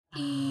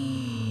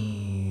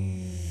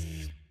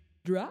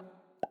Drop.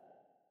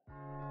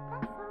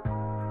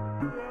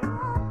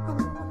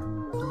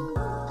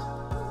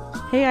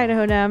 Hey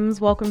Idaho Dems,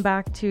 welcome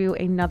back to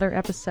another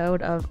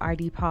episode of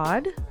ID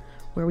Pod,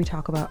 where we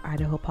talk about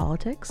Idaho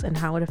politics and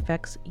how it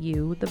affects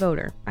you, the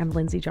voter. I'm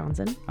Lindsay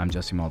Johnson. I'm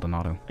Jesse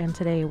Maldonado. And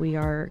today we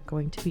are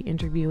going to be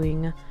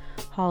interviewing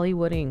Holly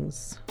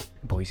Woodings.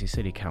 Boise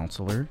City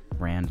councilor,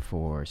 ran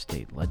for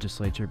state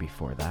legislature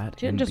before that.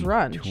 She didn't just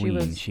run.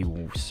 She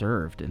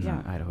served in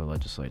the Idaho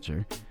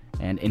legislature.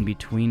 And in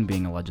between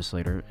being a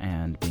legislator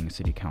and being a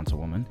city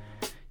councilwoman,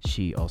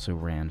 she also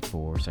ran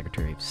for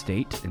Secretary of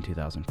State in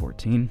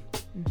 2014.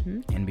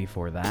 Mm-hmm. And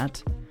before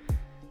that,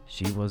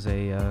 she was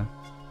a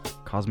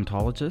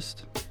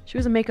cosmetologist. She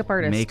was a makeup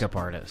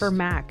artist. For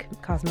MAC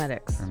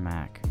Cosmetics.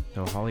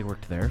 So Holly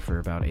worked there for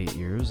about 8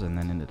 years and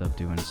then ended up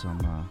doing some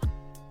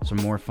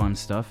more fun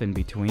stuff in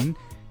between.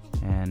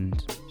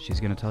 And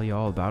she's going to tell you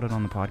all about it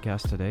on the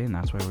podcast today. And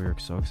that's why we were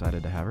so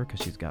excited to have her,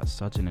 because she's got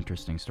such an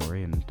interesting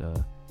story and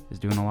is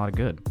doing a lot of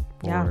good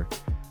for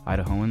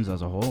Idahoans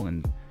as a whole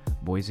and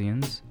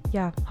Boiseans.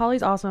 Yeah,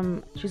 Holly's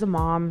awesome. She's a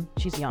mom.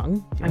 She's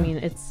young. Yeah. I mean,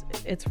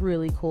 it's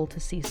really cool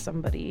to see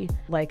somebody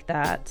like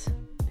that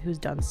who's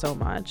done so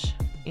much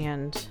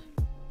and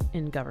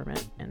in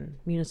government and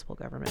municipal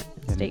government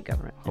and state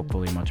government.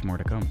 Hopefully much more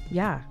to come.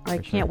 Yeah, I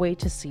can't wait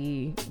to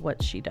see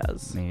what she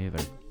does. Me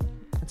either.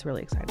 It's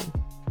really exciting.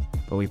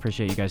 But we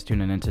appreciate you guys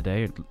tuning in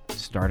today,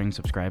 starting,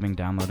 subscribing,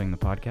 downloading the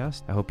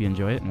podcast. I hope you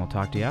enjoy it, and we'll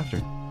talk to you after.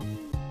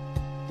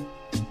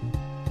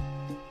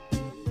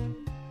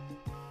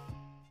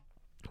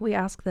 We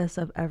ask this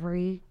of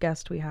every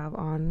guest we have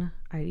on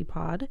ID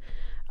Pod.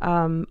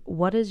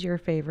 What is your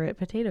favorite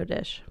potato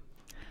dish?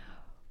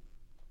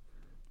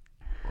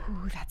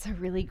 Ooh, that's a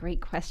really great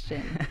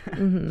question.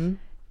 Mm-hmm.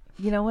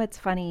 You know what's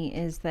funny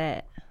is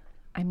that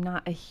I'm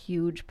not a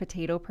huge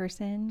potato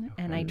person,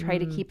 and I try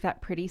to keep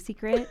that pretty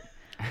secret.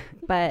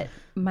 But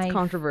it's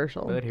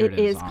controversial. It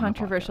is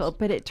controversial,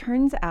 but it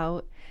turns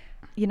out,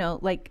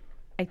 like,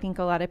 I think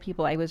a lot of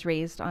people, I was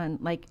raised on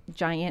like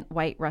giant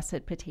white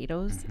russet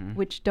potatoes,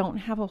 which don't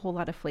have a whole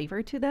lot of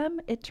flavor to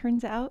them, it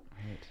turns out.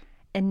 Right.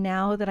 And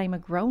now that I'm a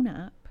grown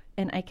up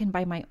and I can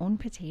buy my own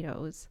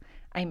potatoes,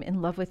 I'm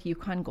in love with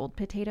Yukon Gold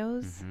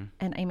potatoes,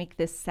 and I make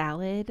this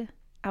salad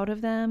out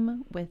of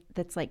them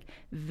that's like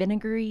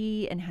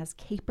vinegary and has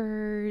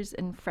capers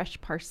and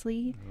fresh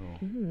parsley,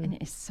 and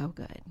it is so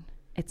good.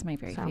 It's my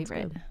very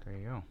favorite. Good. There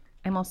you go.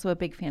 I'm also a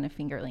big fan of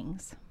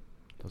fingerlings.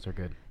 Those are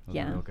good. Those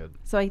are real good.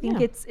 So I think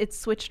it's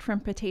switched from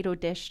potato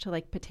dish to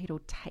like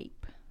potato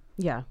type.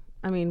 Yeah.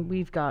 I mean,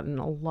 we've gotten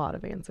a lot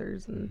of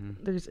answers, and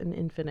there's an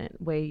infinite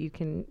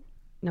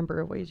number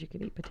of ways you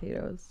can eat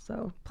potatoes.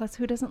 So plus,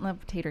 who doesn't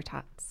love tater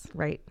tots?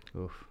 Right.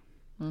 Oof.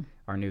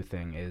 Our new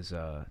thing is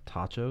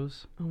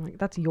tachos. Oh my,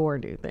 that's your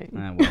new thing.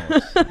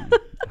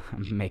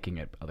 I'm making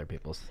it other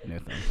people's new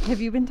thing.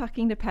 Have you been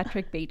talking to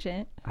Patrick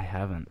Bagent? I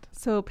haven't.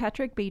 So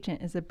Patrick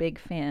Bagent is a big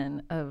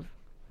fan of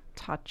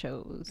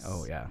tachos.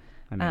 Oh yeah.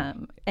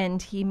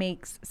 And he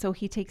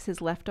takes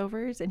his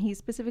leftovers, and he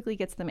specifically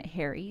gets them at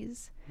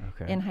Harry's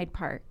in Hyde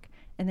Park.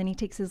 And then he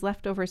takes his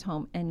leftovers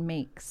home and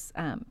makes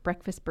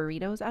breakfast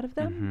burritos out of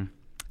them.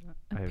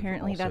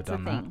 Apparently that's a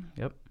thing.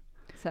 Yep.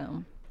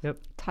 So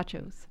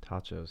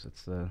tachos.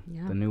 It's the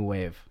new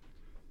wave.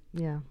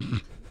 Yeah.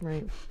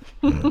 Right.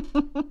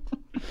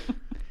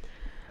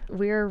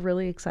 We're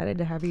really excited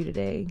to have you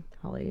today,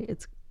 Holly.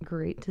 It's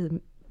great to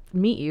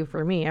meet you.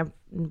 For me,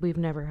 we've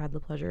never had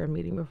the pleasure of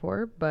meeting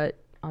before,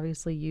 but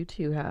obviously you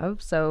two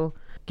have. So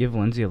give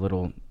Lindsay a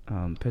little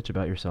pitch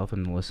about yourself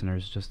and the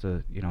listeners, just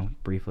a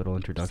brief little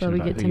introduction. So we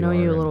get to know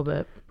you a little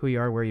bit. Who you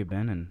are, where you've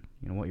been,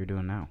 and what you're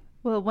doing now.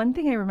 Well, one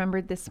thing I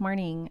remembered this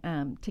morning,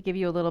 to give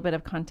you a little bit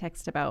of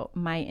context about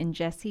my and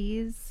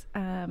Jesse's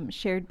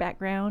shared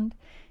background,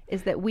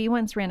 is that we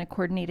once ran a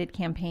coordinated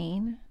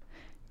campaign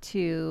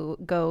to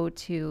go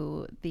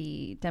to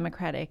the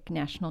Democratic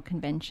National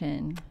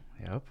Convention.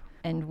 Yep.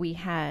 And we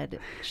had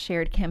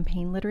shared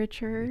campaign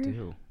literature. We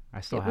do.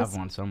 I still have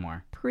one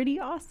somewhere. Pretty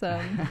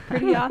awesome.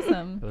 Pretty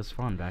awesome. It was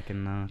fun back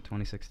in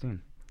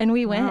 2016. And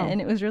we went,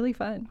 and it was really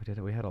fun. We did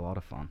it. We had a lot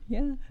of fun.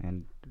 Yeah.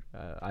 And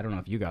I don't know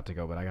if you got to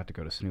go, but I got to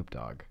go to Snoop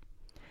Dogg.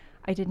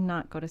 I did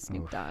not go to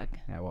Snoop Dogg.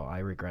 Yeah, well, I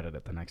regretted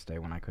it the next day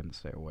when I couldn't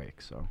stay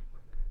awake, so.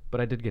 But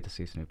I did get to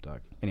see Snoop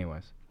Dogg.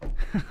 Anyways.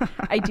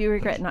 I do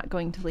regret not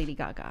going to Lady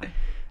Gaga.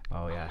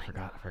 Oh, yeah.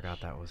 I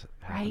forgot that was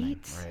happening.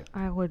 Right.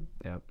 I would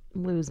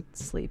lose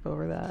sleep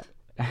over that.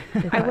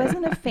 I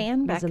wasn't a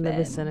fan back then. In the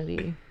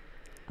vicinity.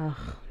 Oh,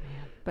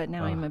 man. But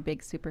now I'm a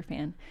big super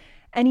fan.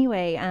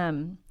 Anyway,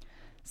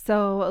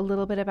 so a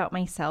little bit about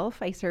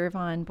myself. I serve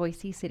on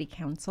Boise City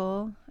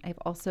Council. I've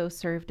also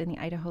served in the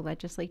Idaho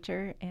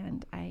legislature,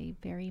 and I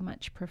very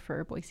much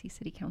prefer Boise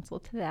City Council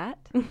to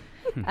that.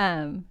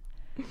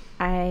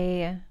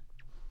 I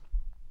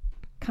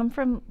come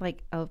from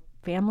like a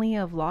family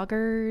of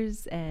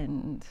loggers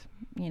and,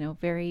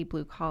 very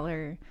blue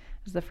collar. I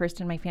was the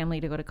first in my family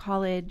to go to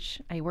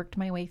college. I worked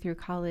my way through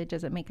college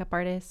as a makeup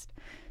artist.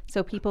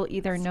 So people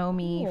either know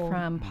me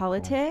from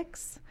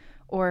politics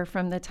or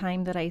from the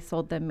time that I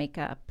sold them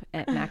makeup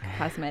at MAC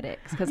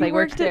Cosmetics, because You I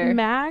worked there at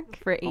MAC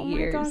for 8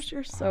 years. Oh my gosh,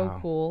 you're so Wow.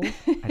 cool.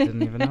 I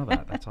didn't even know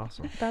that. That's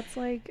awesome. That's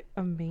like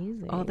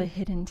amazing. All the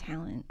hidden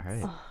talents. All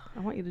right. Oh, I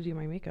want you to do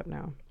my makeup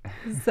now.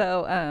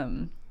 So,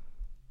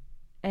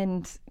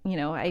 and you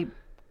know, I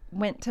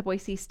went to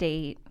Boise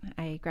State.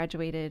 I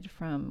graduated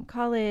from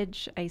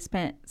college. I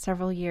spent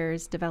several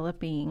years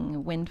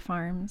developing wind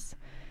farms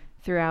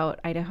throughout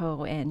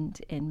Idaho and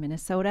in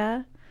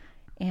Minnesota,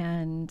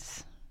 and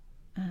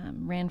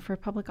ran for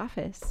public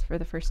office for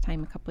the first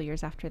time a couple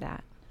years after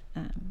that.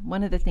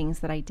 One of the things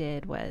that I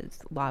did was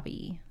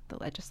lobby the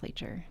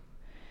legislature,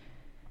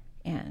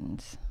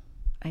 and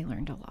I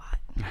learned a lot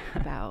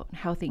about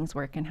how things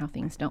work and how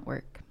things don't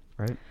work.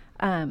 Right.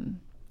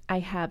 I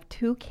have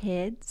 2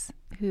 kids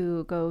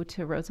who go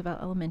to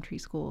Roosevelt Elementary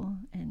School,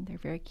 and they're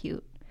very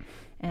cute.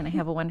 And I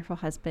have a wonderful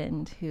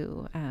husband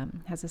who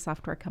has a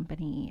software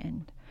company,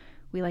 and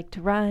we like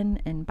to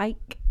run and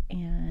bike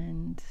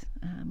and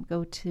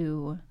go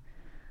to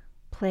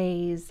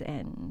plays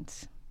and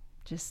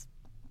just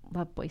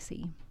love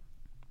Boise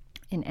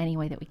in any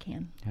way that we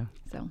can. Yeah.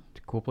 So, It's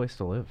a cool place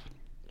to live.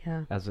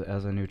 Yeah. As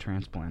a new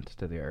transplant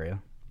to the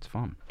area. It's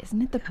fun.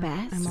 isn't it the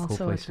best? I'm cool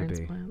also a place to be.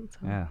 transplant. So.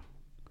 Yeah.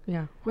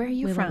 Yeah. Where are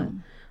you We love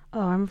from?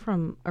 Oh,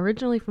 I'm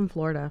originally from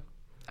Florida.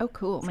 Oh,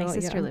 cool. My So,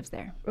 sister yeah. lives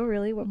there. Oh,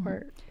 really? What Mhm.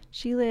 part?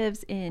 She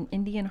lives in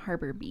Indian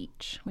Harbor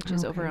Beach, which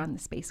is over Okay. on the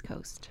Space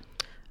Coast.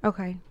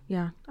 Okay.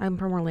 Yeah. I'm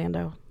from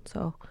Orlando.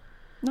 So,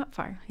 Not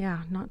far.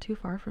 yeah, not too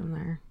far from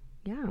there.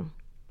 Yeah.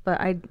 But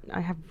I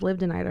have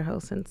lived in Idaho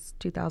since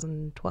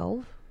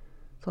 2012.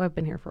 So I've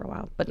been here for a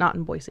while, but not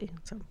in Boise.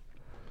 So,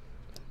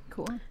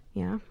 Cool.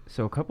 yeah.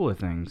 So a couple of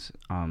things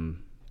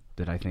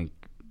that I think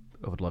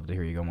I would love to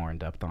hear you go more in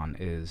depth on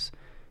is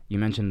you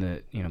mentioned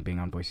that, you know, being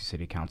on Boise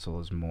City Council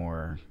is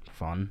more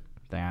fun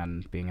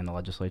than being in the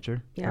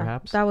legislature, Yeah.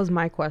 perhaps. That was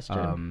my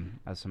question.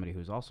 As somebody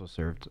who's also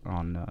served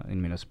on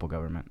in municipal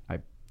government, I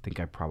think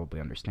I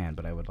probably understand,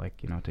 but I would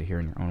like, you know, to hear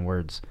in your own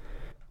words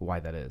why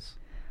that is.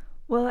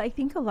 Well, I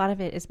think a lot of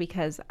it is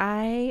because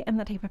I am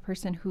the type of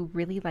person who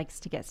really likes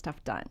to get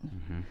stuff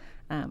done.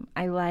 Mm-hmm.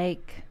 I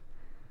like,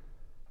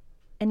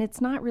 and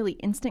it's not really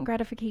instant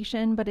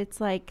gratification, but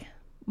it's like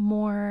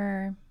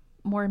more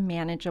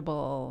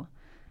manageable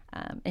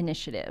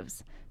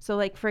initiatives. So,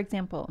 like, for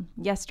example,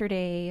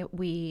 yesterday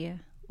we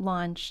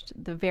launched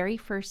the very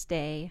first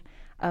day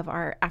of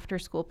our after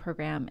school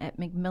program at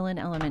McMillan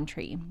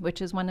Elementary,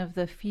 which is one of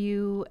the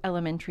few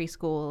elementary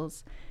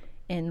schools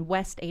in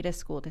West Ada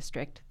School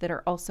District that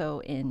are also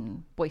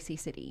in Boise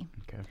City.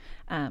 Okay.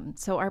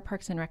 So our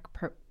Parks and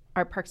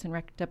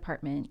Rec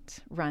department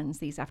runs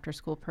these after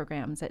school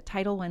programs at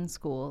Title I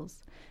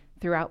schools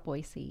throughout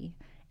Boise.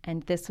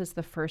 And this was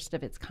the first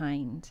of its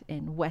kind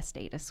in West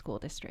Ada School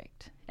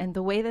District. And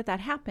the way that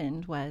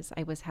happened was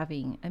I was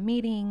having a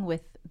meeting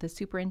with the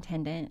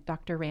superintendent,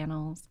 Dr.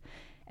 Rannells,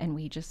 and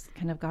we just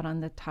kind of got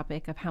on the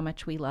topic of how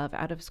much we love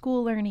out of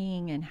school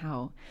learning and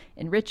how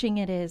enriching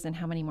it is and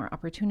how many more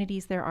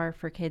opportunities there are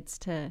for kids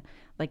to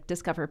like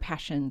discover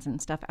passions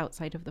and stuff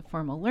outside of the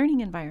formal learning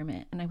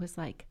environment. And I was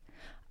like,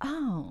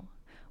 oh,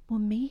 well,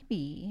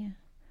 maybe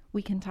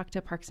we can talk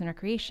to Parks and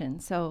Recreation.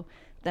 So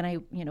then I,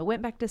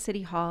 went back to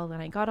City Hall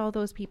and I got all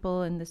those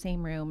people in the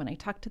same room and I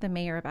talked to the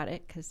mayor about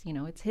it because,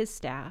 it's his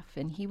staff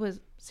and he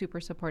was super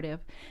supportive.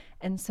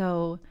 And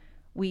so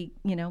we,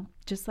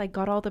 just like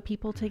got all the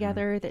people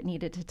together that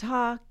needed to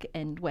talk,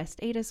 and West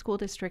Ada School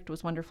District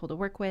was wonderful to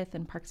work with,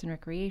 and Parks and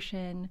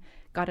Recreation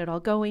got it all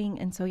going.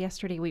 And so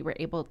yesterday we were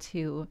able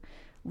to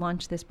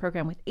launch this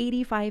program with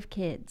 85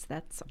 kids.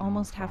 That's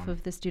almost half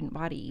of the student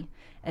body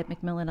at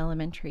McMillan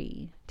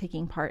Elementary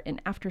taking part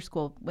in after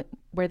school,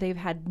 where they've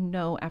had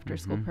no after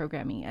school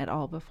programming at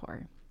all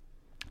before.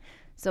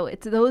 So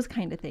it's those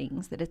kind of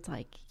things that it's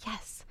like,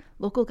 yes,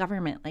 local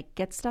government, like,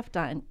 gets stuff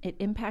done. It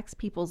impacts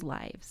people's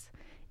lives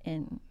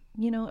in,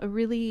 a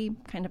really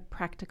kind of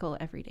practical,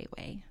 everyday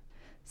way.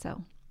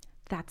 So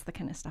that's the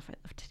kind of stuff I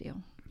love to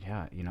do.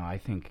 Yeah, I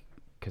think,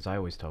 because I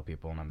always tell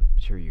people, and I'm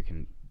sure you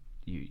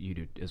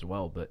do as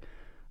well, but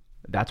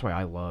that's why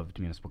I loved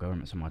municipal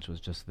government so much, was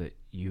just that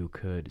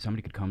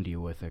somebody could come to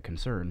you with a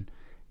concern,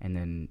 and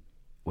then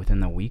within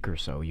the week or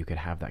so, you could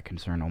have that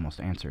concern almost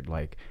answered,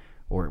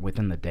 or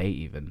within the day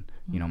even.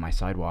 My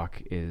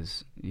sidewalk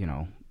is,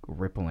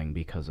 rippling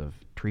because of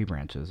tree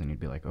branches, and you'd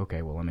be like,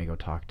 okay, well, let me go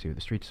talk to the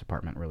streets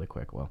department really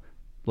quick. Well,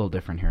 a little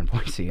different here in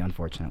Boise,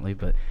 unfortunately,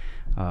 but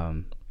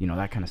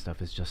that kind of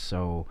stuff is just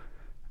so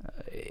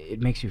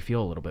it makes you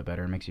feel a little bit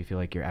better. It makes you feel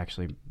like you're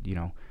actually,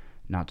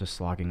 not just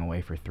slogging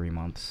away for 3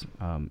 months,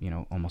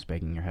 almost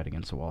banging your head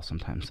against the wall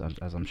sometimes,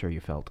 as I'm sure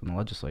you felt in the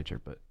legislature,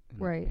 but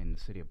in the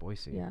city of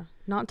Boise. Yeah.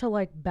 Not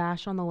to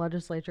bash on the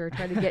legislature,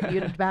 try to get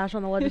you to bash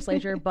on the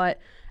legislature, but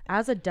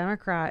as a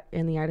Democrat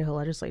in the Idaho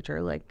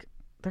legislature,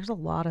 there's a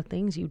lot of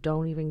things you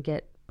don't even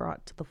get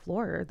brought to the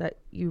floor that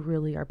you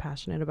really are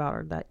passionate about,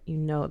 or that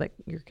that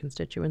your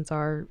constituents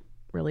are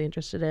really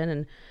interested in.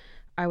 And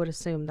I would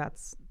assume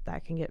that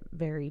can get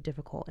very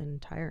difficult and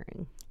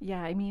tiring.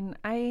 Yeah,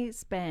 I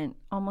spent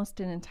almost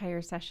an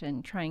entire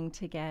session trying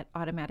to get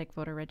automatic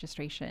voter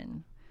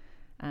registration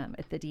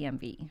at the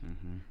DMV.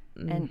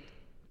 Mm-hmm. And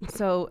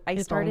so I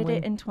If started only.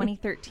 it in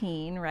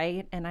 2013,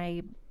 right? And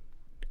I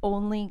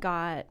only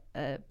got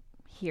a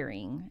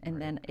hearing,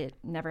 and then it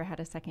never had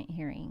a second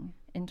hearing.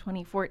 In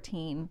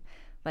 2014,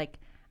 like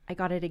I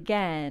got it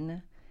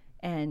again,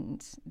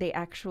 and they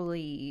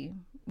actually,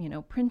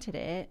 printed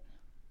it,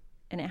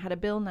 and it had a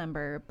bill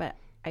number, but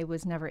I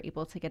was never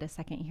able to get a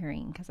second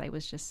hearing because I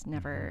was just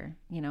never,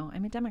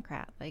 I'm a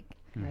Democrat. Like,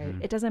 Right.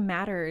 it doesn't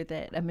matter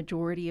that a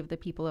majority of the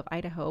people of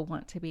Idaho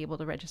want to be able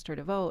to register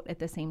to vote at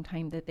the same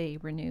time that they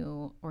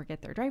renew or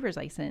get their driver's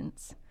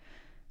license.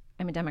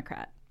 I'm a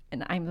Democrat,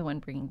 and I'm the one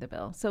bringing the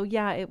bill. So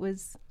yeah, it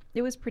was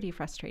pretty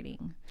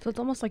frustrating. So it's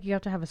almost like you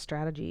have to have a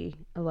strategy.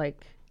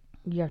 Like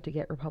you have to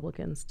get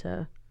Republicans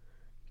to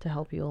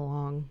help you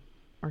along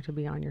or to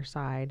be on your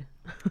side.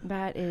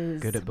 That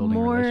is Good at building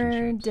more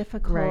relationships.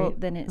 difficult Right.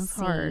 than it That's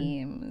hard.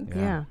 seems.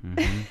 Yeah.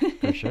 Mm-hmm.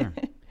 For sure.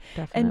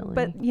 Definitely.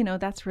 But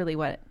that's really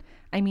what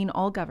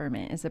all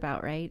government is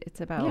about, right?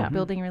 It's about Yeah.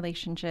 building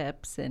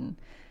relationships. And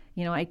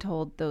I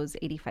told those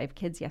 85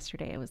 kids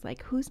yesterday, I was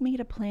like, who's made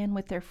a plan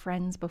with their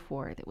friends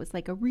before that was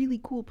like a really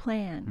cool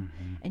plan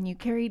and you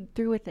carried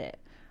through with it?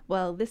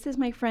 Well, this is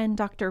my friend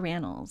Dr.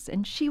 Rannells,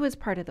 and she was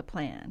part of the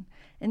plan.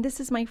 And this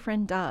is my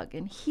friend Doug,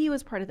 and he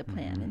was part of the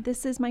plan. And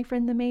this is my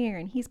friend the mayor,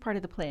 and he's part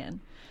of the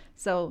plan.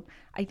 So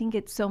I think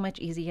it's so much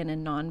easier in a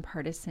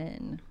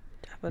nonpartisan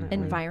Definitely.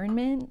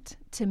 environment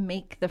to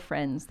make the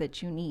friends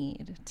that you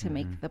need to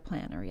make the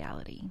plan a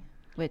reality,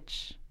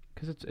 which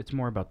Because it's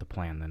more about the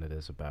plan than it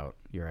is about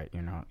your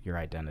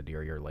identity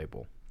or your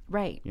label.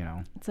 right.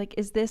 It's like,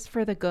 is this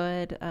for the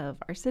good of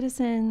our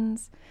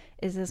citizens?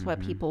 Is this what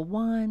people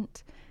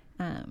want?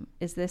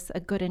 Is this a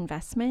good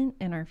investment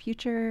in our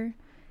future?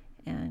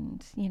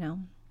 And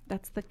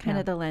that's the kind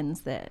of the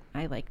lens that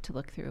I like to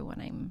look through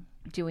when I'm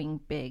doing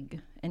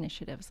big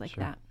initiatives like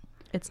Sure. that.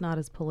 It's not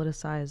as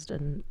politicized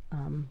and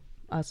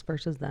us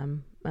versus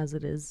them as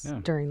it is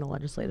Yeah. during the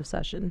legislative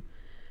session,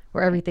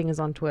 where everything is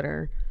on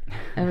Twitter,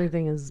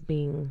 everything is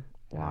being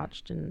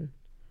watched and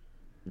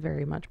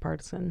very much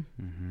partisan.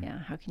 Yeah.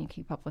 How can you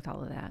keep up with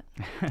all of that?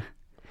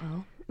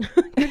 Well,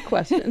 good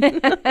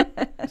question.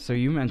 So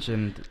you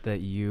mentioned that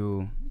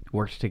you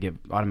worked to get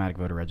automatic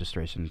voter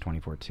registration in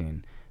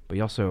 2014, but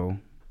you also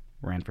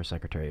ran for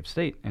Secretary of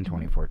State in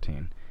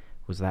 2014.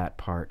 Was that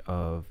part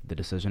of the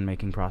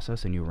decision-making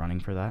process and you running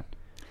for that?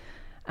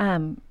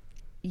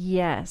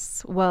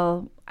 Yes.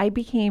 Well, I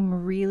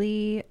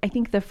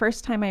think the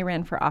first time I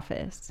ran for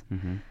office,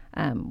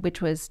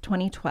 which was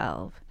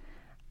 2012,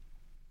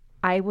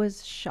 I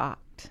was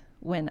shocked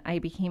when I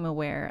became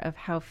aware of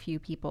how few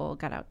people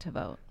got out to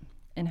vote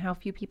and how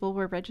few people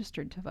were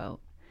registered to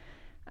vote.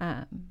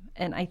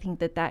 And I think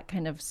that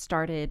kind of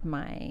started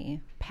my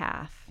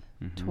path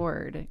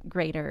toward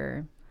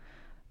greater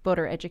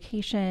voter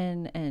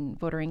education and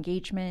voter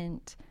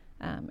engagement.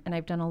 And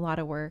I've done a lot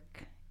of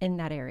work in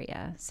that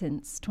area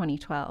since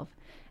 2012.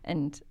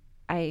 And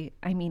I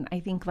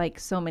think like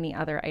so many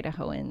other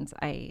Idahoans,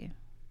 I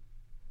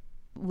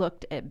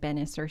looked at Ben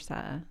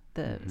Isursa,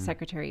 the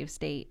Secretary of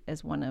State,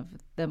 as one of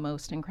the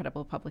most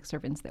incredible public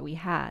servants that we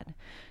had.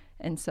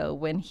 And so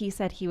when he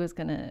said he was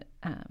going to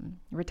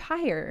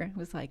retire, it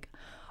was like,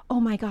 oh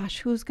my gosh,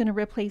 who's going to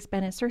replace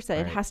Ben Isursa? Right.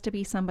 It has to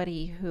be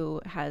somebody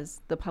who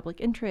has the public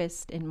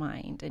interest in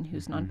mind and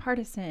who's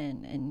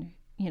nonpartisan and,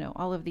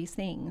 all of these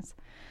things.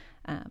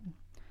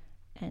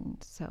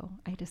 And so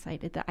I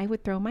decided that I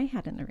would throw my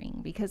hat in the ring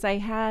because I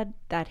had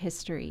that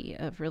history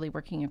of really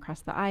working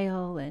across the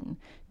aisle and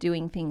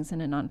doing things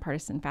in a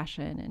nonpartisan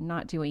fashion and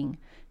not doing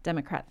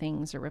Democrat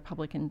things or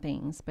Republican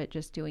things, but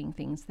just doing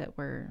things that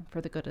were for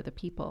the good of the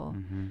people.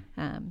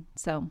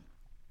 So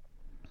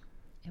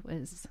it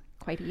was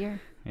quite a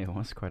year. It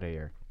was quite a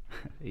year.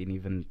 And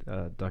even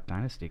Duck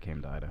Dynasty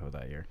came to Idaho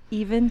that year.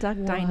 Even Duck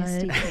What?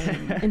 Dynasty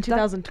came. In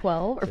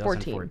 2012 or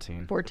 14?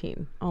 2014.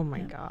 14. Oh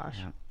my gosh.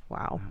 Yeah.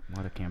 Wow.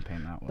 What a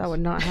campaign that was. That would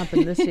not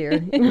happen this year.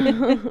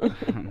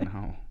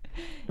 No.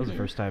 It was the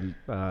first time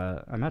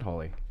I met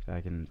Holly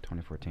back in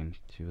 2014.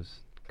 She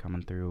was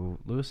coming through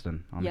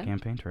Lewiston on the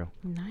campaign trail.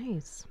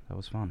 Nice. That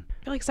was fun.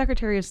 I feel like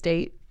Secretary of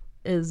State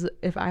is,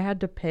 if I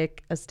had to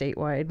pick a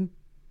statewide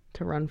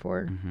to run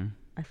for,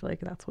 I feel like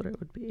that's what it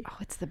would be. Oh,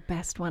 it's the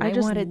best one. I I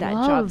just wanted that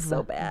love job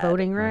so bad.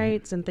 voting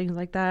rights and things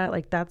like that.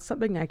 Like that's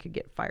something I could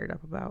get fired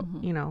up about,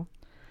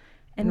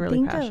 and really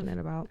think passionate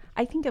about.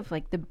 I think of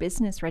like the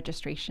business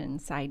registration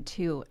side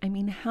too. I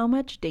mean, how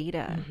much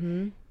data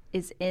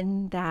is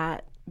in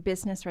that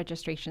business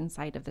registration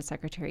side of the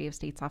Secretary of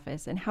State's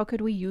office, and how could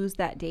we use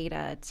that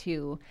data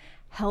to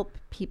help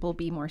people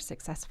be more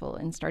successful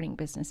in starting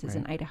businesses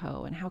in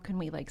Idaho? And how can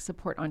we like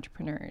support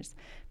entrepreneurs?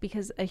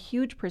 Because a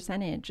huge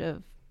percentage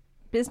of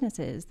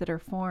businesses that are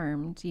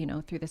formed,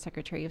 through the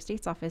Secretary of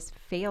State's office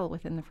fail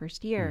within the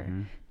first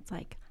year. It's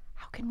like,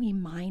 how can we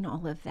mine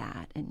all of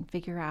that and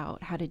figure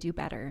out how to do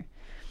better?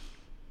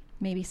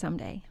 Maybe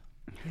someday.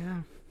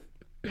 Yeah.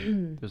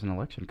 There's an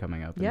election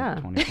coming up Yeah.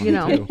 in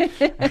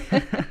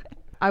 2022.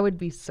 I would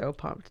be so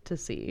pumped to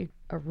see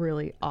a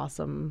really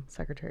awesome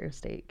Secretary of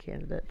State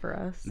candidate for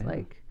us. Yeah.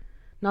 Like,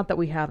 not that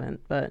we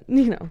haven't, but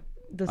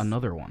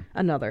another one.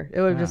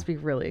 It would just be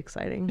really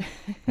exciting.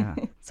 Yeah.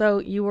 So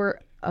you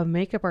were a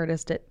makeup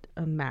artist at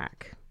a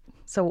MAC.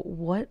 So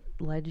what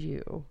led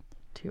you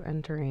to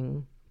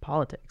entering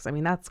politics? I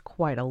mean, that's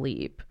quite a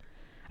leap.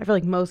 I feel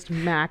like most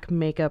MAC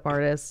makeup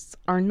artists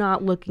are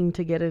not looking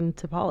to get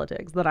into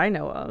politics that I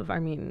know of. I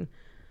mean,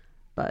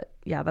 but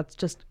yeah, that's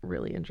just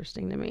really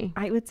interesting to me.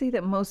 I would say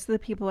that most of the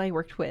people I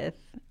worked with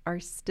are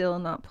still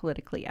not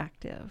politically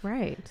active.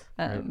 Right.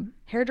 Right.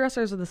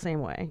 Hairdressers are the same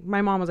way.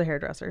 My mom was a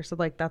hairdresser, so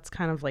like that's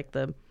kind of like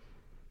the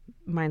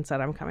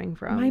mindset I'm coming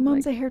from. My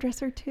mom's like, a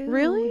hairdresser too.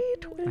 Really?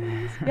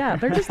 Twins? Yeah,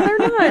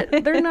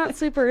 they're not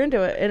super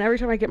into it. And every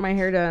time I get my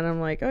hair done,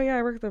 I'm like, oh yeah,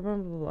 I work there, blah,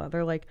 blah, blah.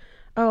 They're like,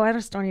 oh, I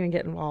just don't even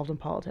get involved in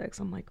politics.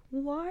 I'm like,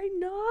 why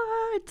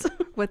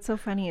not? What's so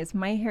funny is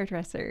my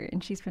hairdresser,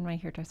 and she's been my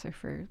hairdresser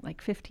for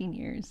like 15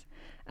 years.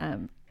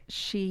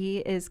 She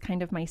is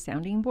kind of my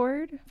sounding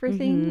board for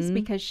things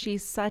because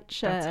she's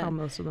such That's how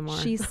most of them are.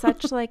 She's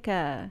such like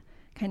a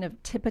kind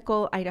of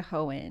typical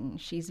Idahoan.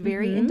 She's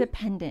very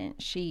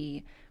independent.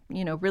 She,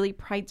 really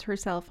prides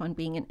herself on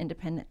being an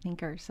independent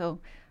thinker.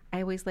 So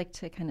I always like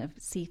to kind of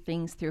see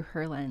things through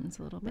her lens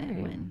a little bit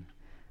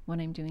when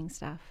I'm doing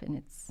stuff,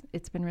 and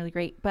it's been really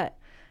great. But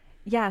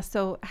yeah,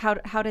 so how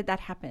did that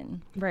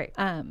happen? Right.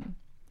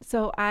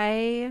 So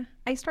I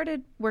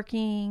started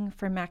working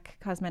for MAC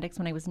Cosmetics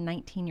when I was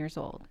 19 years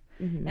old.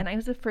 And I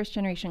was a first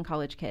generation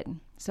college kid.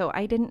 So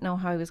I didn't know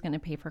how I was going to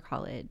pay for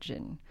college,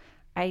 and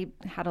I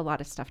had a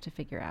lot of stuff to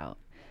figure out.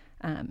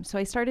 So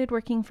I started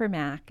working for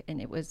MAC,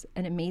 and it was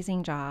an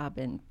amazing job,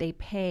 and they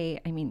pay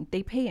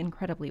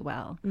incredibly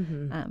well.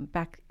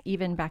 Back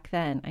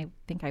then, I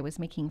think I was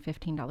making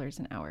 $15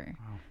 an hour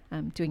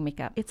doing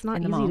makeup. It's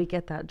not easy to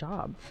get that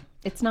job.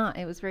 It's not.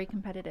 It was very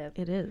competitive.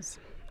 It is.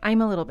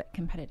 I'm a little bit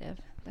competitive,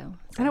 though.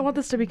 So. I don't want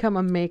this to become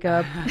a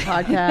makeup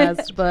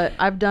podcast, but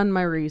I've done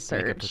my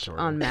research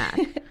on MAC.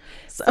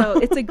 So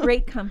it's a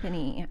great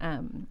company,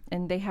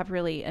 and they have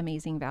really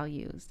amazing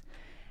values.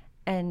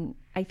 And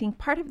I think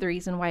part of the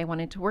reason why I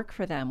wanted to work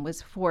for them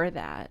was for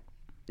that.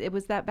 It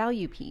was that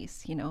value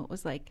piece. It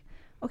was like,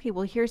 okay,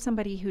 well, here's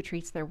somebody who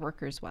treats their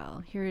workers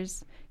well.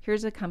 Here's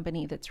a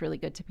company that's really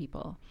good to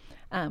people.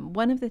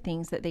 One of the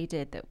things that they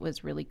did that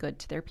was really good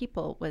to their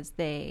people was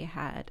they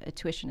had a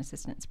tuition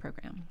assistance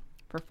program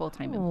for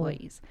full-time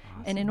employees.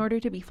 Awesome. And in order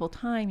to be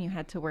full-time, you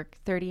had to work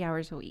 30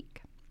 hours a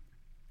week.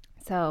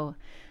 So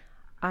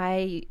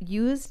I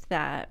used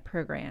that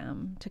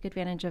program, took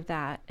advantage of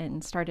that,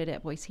 and started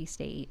at Boise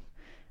State.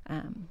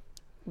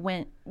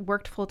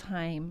 Worked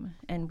full-time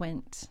and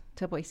went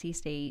to Boise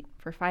State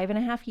for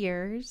 5.5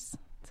 years.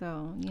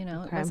 So,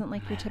 It wasn't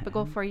like your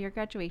typical 4-year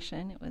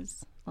graduation. It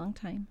was a long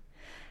time.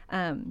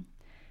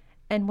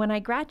 And when I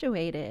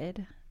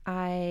graduated,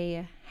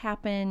 I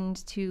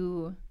happened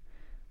to,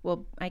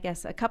 I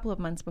guess a couple of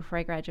months before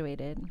I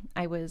graduated,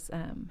 I was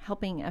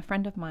helping a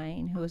friend of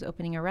mine who was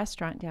opening a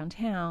restaurant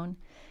downtown,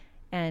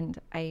 and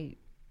I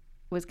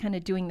was kind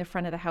of doing the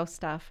front of the house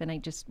stuff, and I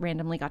just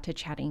randomly got to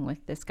chatting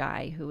with this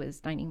guy who was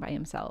dining by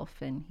himself,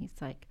 and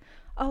he's like,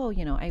 oh,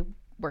 I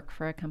work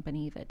for a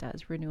company that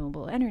does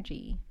renewable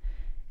energy,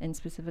 and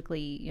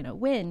specifically,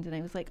 wind. And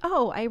I was like,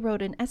 oh, I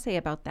wrote an essay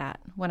about that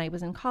when I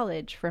was in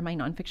college for my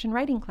nonfiction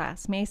writing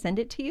class. May I send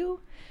it to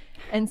you?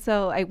 And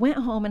so I went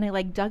home and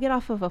I dug it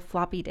off of a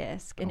floppy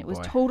disk, and it was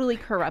totally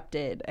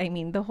corrupted. I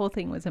mean, the whole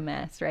thing was a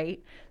mess,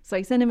 right? So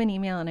I sent him an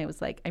email and I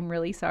was like, I'm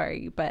really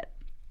sorry, but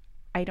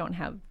I don't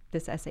have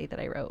this essay that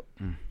I wrote.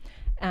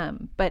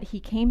 But he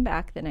came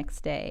back the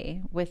next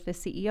day with the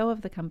CEO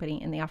of the company,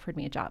 and they offered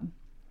me a job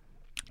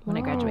when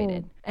I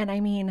graduated. And I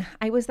mean,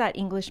 I was that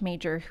English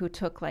major who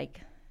took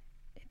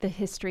the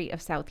history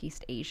of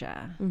Southeast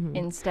Asia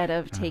instead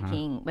of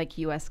taking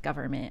U.S.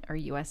 government or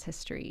U.S.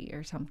 history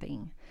or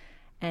something.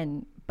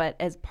 But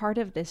as part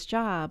of this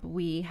job,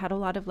 we had a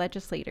lot of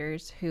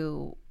legislators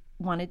who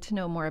wanted to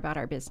know more about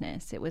our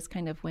business. It was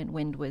kind of when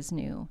wind was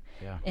new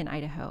in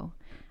Idaho.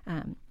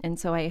 And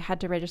so I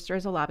had to register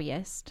as a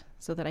lobbyist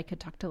so that I could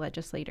talk to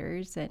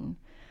legislators. And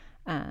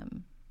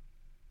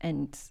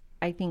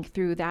I think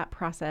through that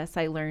process,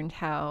 I learned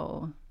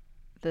how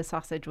the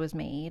sausage was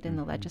made in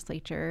the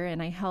legislature.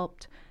 And I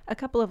helped a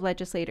couple of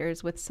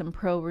legislators with some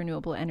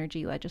pro-renewable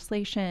energy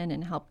legislation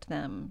and helped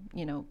them,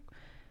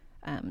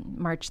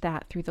 march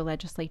that through the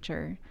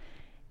legislature.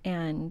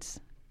 And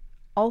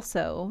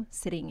also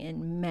sitting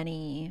in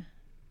many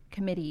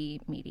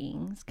committee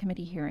meetings,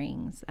 committee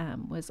hearings,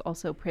 was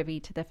also privy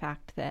to the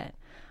fact that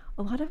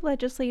a lot of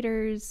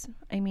legislators,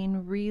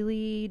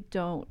 really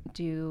don't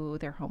do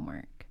their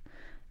homework.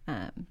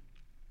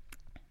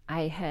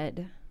 I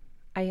had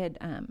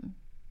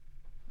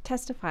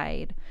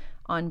testified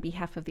on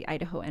behalf of the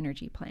Idaho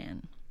Energy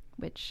Plan,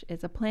 which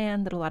is a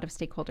plan that a lot of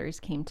stakeholders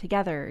came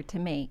together to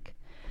make.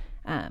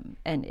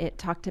 And it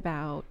talked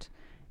about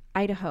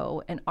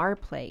Idaho and our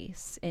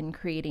place in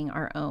creating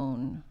our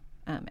own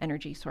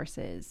energy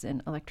sources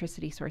and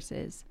electricity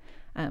sources,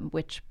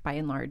 which by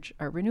and large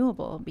are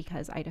renewable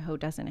because Idaho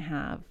doesn't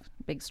have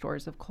big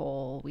stores of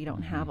coal. We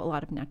don't have a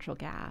lot of natural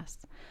gas.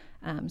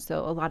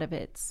 So a lot of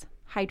it's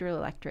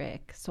hydroelectric,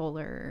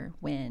 solar,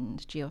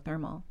 wind,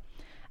 geothermal.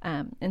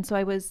 And so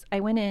I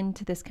went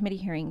into this committee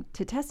hearing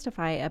to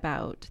testify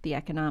about the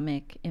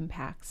economic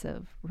impacts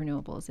of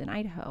renewables in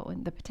Idaho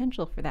and the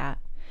potential for that.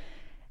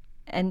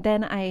 And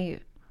then I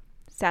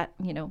sat,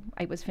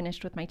 I was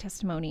finished with my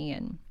testimony,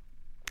 and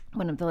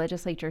one of the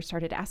legislators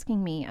started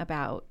asking me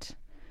about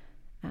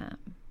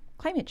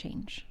climate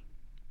change,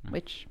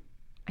 which,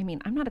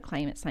 I'm not a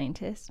climate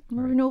scientist. I'm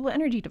a renewable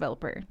energy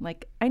developer.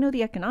 Like, I know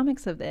the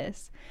economics of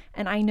this,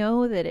 and I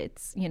know that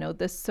it's,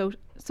 the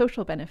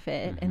social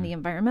benefit and the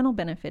environmental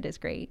benefit is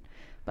great,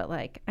 but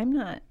like, I'm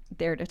not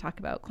there to talk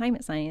about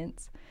climate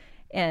science.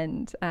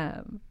 And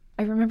I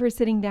remember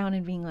sitting down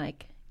and being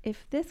like,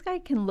 if this guy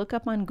can look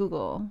up on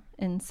Google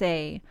and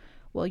say,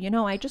 well,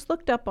 I just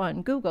looked up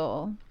on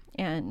Google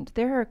and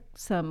there are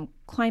some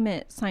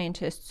climate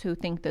scientists who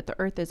think that the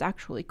earth is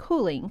actually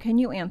cooling. Can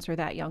you answer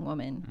that, young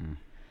woman?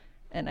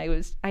 And I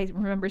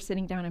remember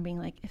sitting down and being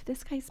like, if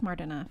this guy's smart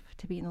enough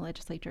to be in the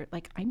legislature,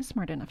 like, I'm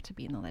smart enough to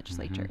be in the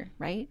legislature,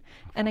 right?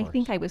 And I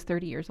think I was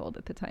 30 years old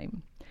at the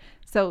time.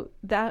 So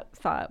that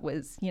thought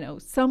was,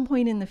 some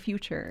point in the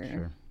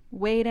future,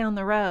 way down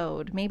the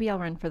road, maybe I'll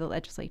run for the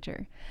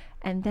legislature.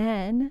 And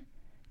then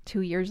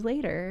 2 years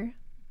later,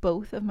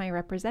 both of my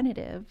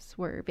representatives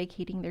were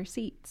vacating their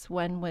seats.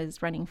 One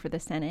was running for the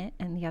Senate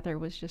and the other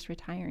was just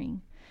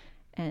retiring.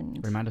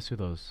 And remind us who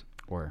those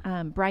were.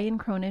 Brian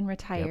Cronin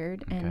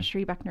retired, and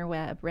Sheree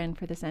Buckner-Webb ran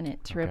for the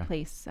Senate to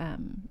replace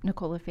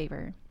Nicola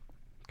Favor.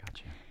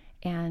 Gotcha.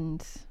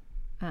 And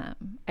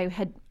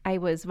I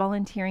was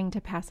volunteering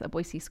to pass a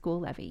Boise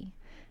school levy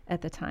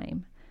at the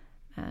time,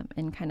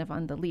 and kind of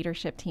on the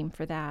leadership team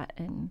for that.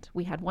 And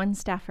we had one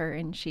staffer,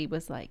 and she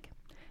was like,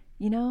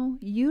 you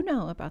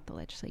know about the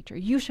legislature.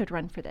 You should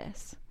run for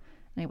this.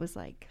 And I was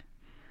like,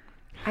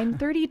 I'm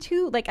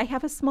 32. Like, I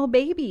have a small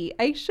baby.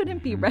 I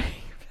shouldn't be running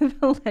for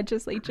the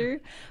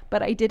legislature.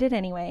 But I did it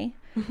anyway.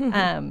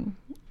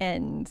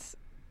 And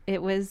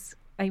it was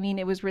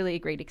really a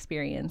great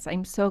experience.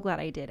 I'm so glad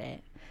I did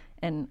it.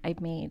 And I've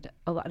made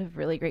a lot of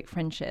really great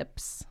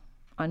friendships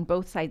on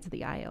both sides of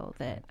the aisle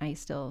that I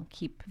still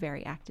keep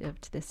very active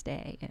to this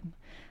day.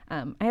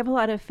 And I have a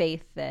lot of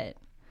faith that,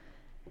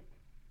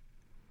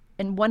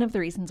 and one of the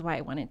reasons why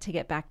I wanted to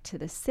get back to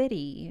the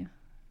city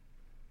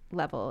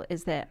level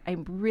is that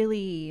I'm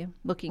really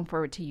looking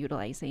forward to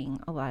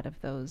utilizing a lot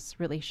of those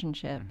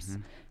relationships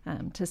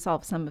to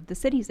solve some of the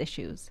city's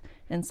issues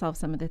and solve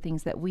some of the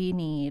things that we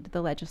need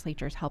the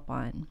legislature's help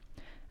on.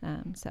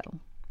 So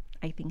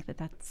I think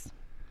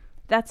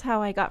that's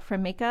how I got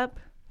from makeup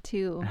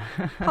to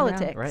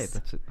politics.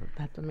 Right.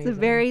 That's amazing. It's a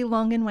very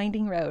long and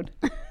winding road.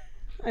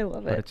 I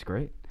love But it. it's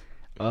great.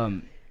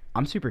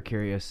 I'm super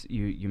curious.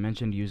 You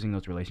mentioned using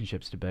those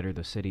relationships to better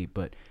the city,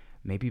 but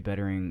maybe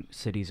bettering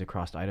cities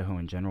across Idaho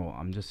in general.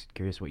 I'm just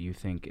curious what you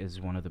think is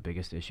one of the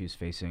biggest issues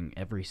facing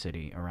every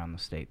city around the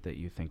state that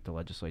you think the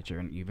legislature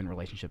and even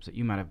relationships that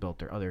you might have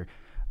built or other,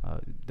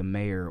 the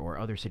mayor or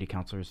other city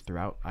councilors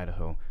throughout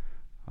Idaho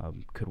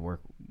could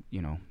work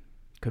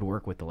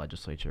with the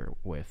legislature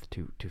with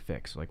to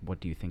fix. Like, what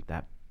do you think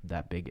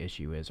that big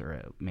issue is,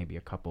 or maybe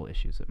a couple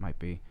issues that might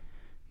be,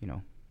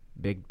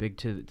 big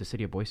to the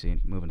city of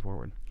Boise moving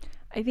forward?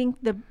 I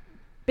think the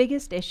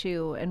biggest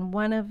issue, and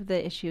one of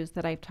the issues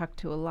that I've talked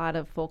to a lot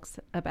of folks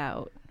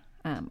about,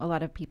 a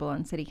lot of people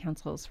on city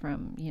councils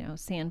from,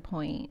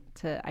 Sandpoint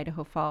to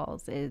Idaho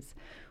Falls, is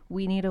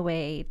we need a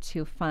way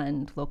to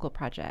fund local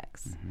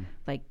projects,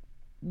 like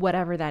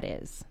whatever that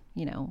is.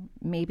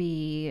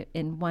 Maybe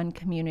in one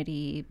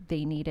community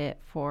they need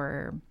it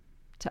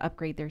to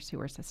upgrade their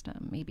sewer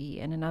system. Maybe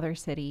in another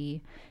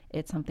city,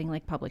 it's something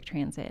like public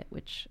transit,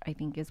 which I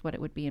think is what it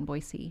would be in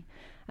Boise.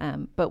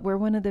 But we're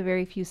one of the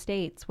very few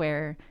states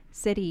where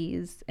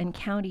cities and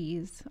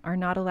counties are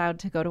not allowed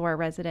to go to our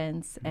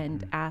residents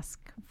and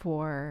ask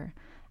for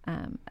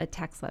a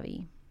tax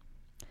levy.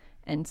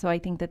 And so I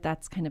think that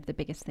that's kind of the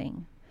biggest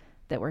thing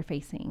that we're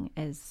facing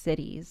as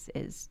cities,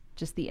 is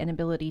just the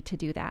inability to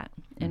do that.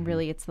 And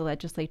really, it's the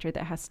legislature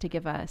that has to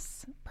give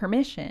us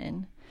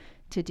permission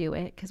to do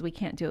it, because we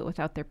can't do it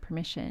without their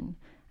permission.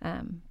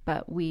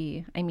 But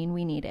we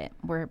need it.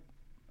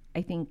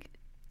 I think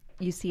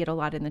you see it a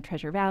lot in the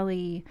Treasure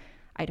Valley.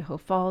 Idaho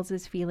Falls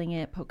is feeling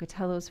it.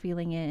 Pocatello's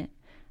feeling it.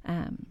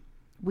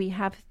 We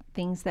have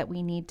things that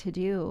we need to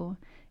do,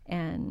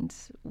 and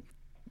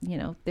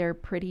they're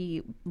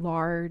pretty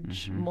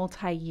large,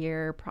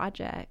 multi-year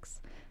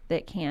projects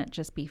that can't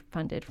just be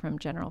funded from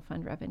general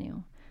fund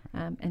revenue,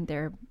 and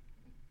they're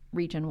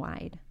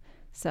region-wide.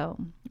 So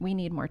we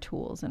need more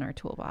tools in our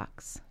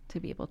toolbox to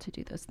be able to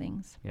do those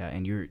things. Yeah,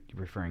 and you're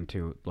referring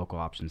to local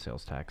option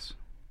sales tax.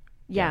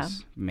 Yeah.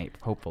 Yes,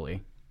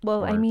 hopefully.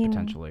 Well,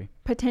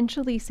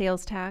 potentially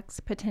sales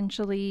tax,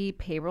 potentially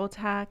payroll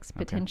tax,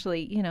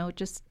 potentially,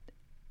 just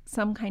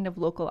some kind of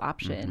local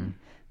option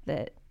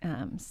that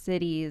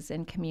cities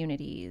and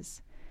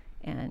communities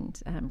and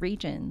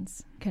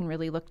regions can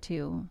really look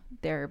to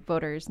their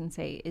voters and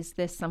say, is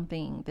this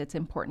something that's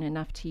important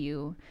enough to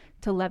you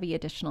to levy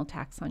additional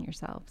tax on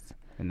yourselves?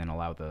 And then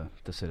allow the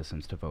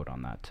citizens to vote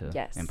on that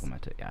to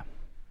implement it. Yeah.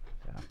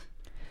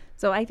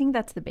 So I think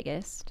that's the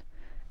biggest.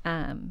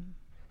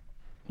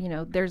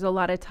 there's a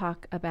lot of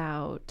talk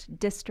about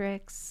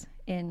districts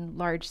in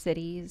large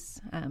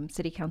cities,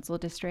 city council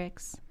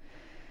districts.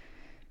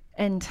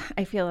 And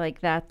I feel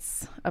like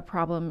that's a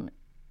problem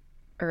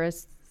or a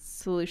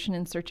solution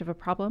in search of a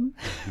problem.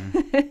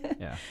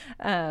 Yeah.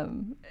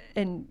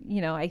 And,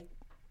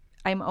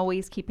 I'm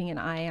always keeping an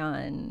eye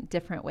on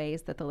different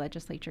ways that the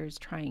legislature is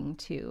trying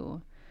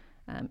to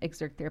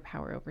exert their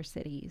power over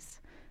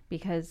cities,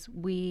 because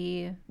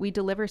we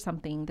deliver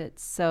something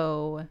that's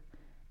so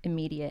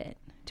immediate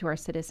to our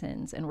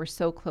citizens, and we're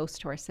so close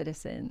to our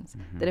citizens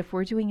that if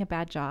we're doing a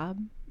bad job,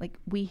 like,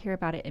 we hear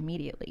about it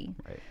immediately.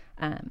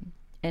 Right.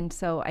 And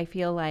so I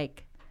feel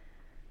like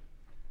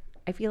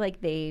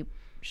they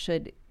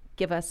should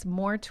give us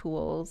more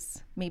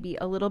tools, maybe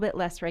a little bit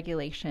less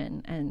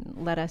regulation, and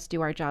let us do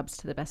our jobs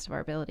to the best of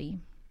our ability.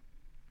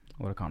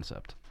 What a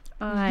concept.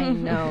 I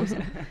know.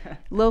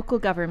 Local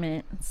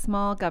government,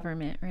 small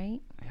government, right?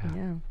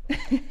 Yeah.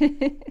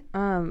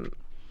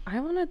 I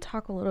want to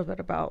talk a little bit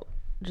about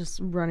just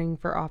running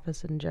for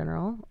office in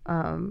general.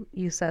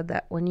 You said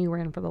that when you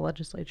ran for the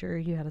legislature,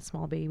 you had a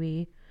small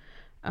baby.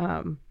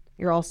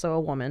 You're also a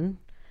woman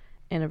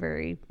in a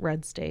very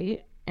red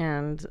state,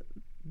 and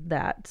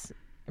that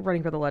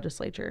running for the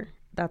legislature,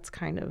 that's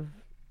kind of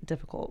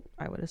difficult,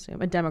 I would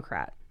assume. A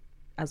Democrat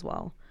as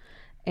well.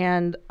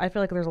 And I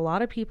feel like there's a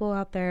lot of people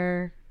out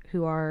there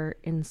who are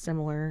in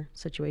similar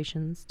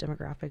situations,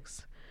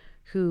 demographics,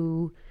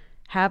 who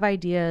have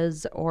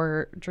ideas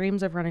or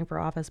dreams of running for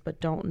office but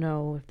don't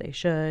know if they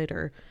should,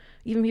 or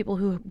even people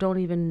who don't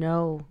even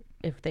know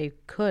if they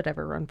could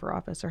ever run for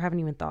office or haven't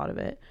even thought of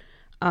it.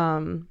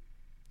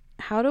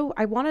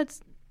 I want to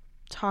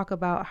talk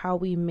about how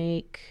we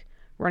make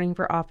running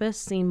for office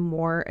seem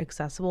more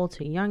accessible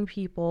to young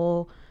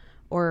people,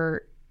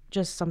 or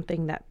just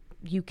something that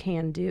you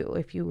can do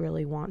if you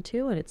really want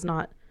to, and it's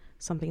not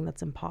something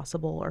that's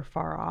impossible or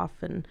far off.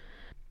 And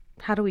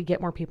how do we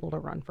get more people to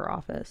run for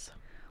office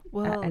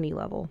at any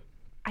level?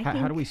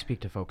 How do we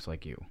speak to folks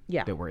like you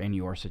that were in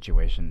your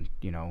situation,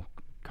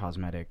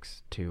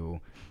 cosmetics to,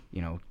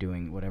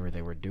 doing whatever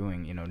they were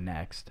doing,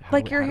 next?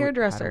 Like your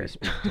hairdresser. How do we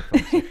speak to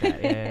folks like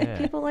that? Yeah.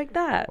 People like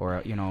that. Or,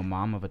 a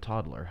mom of a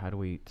toddler. How do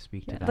we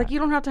speak to that? Like, you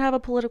don't have to have a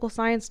political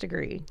science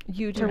degree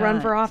to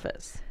run for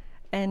office.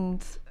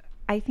 And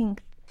I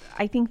think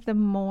the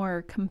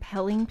more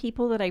compelling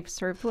people that I've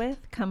served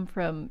with come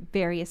from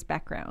various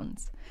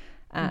backgrounds.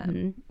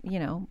 I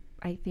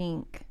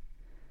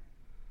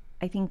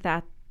think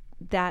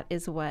that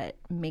is what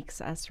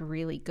makes us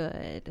really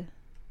good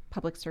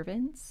public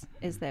servants,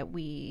 is that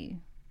we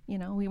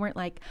weren't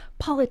like,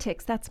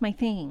 politics, that's my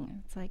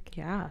thing. It's like,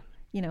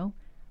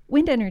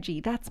 wind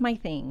energy, that's my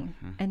thing.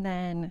 And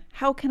then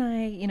how can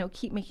I,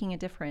 keep making a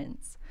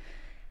difference?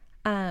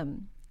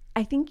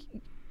 I think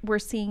we're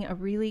seeing a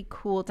really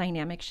cool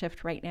dynamic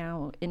shift right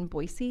now in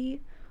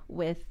Boise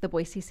with the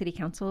Boise City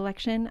Council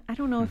election. I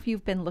don't know if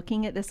you've been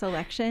looking at this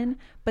election,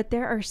 but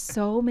there are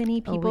so many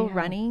people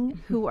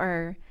running who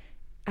are,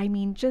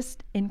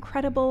 just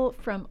incredible,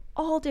 from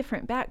all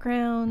different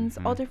backgrounds,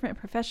 all different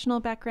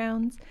professional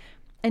backgrounds.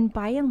 And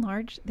by and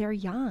large, they're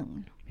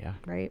young. Yeah.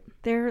 Right.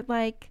 They're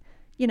like,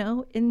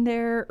 in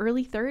their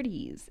early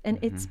 30s. And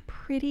it's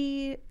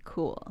pretty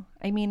cool.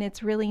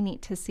 It's really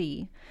neat to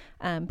see.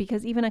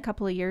 Because even a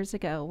couple of years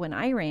ago when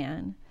I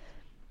ran,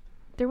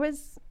 there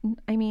was,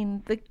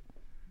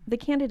 the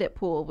candidate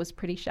pool was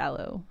pretty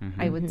shallow,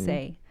 I would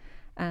say.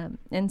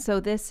 And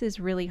so this is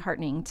really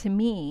heartening to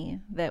me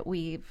that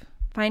we've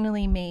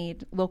finally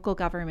made local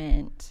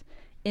government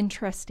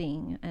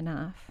interesting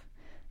enough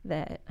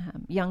that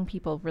young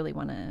people really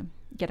want to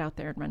get out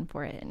there and run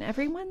for it. And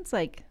everyone's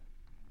like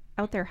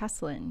out there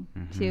hustling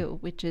too,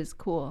 which is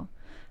cool.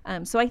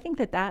 So I think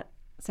that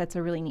sets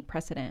a really neat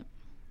precedent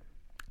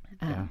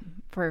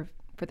for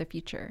the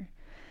future.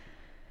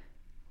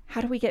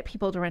 How do we get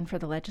people to run for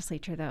the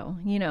legislature, though?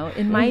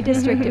 In my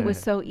district, it was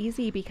so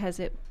easy because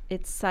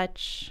it's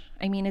such,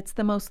 it's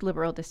the most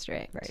liberal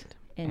district. Right.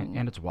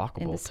 And it's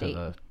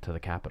walkable to the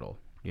Capitol,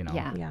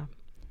 Yeah.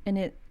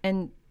 And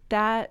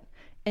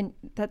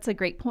that's a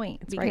great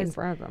point. It's right in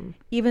front of them.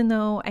 Even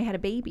though I had a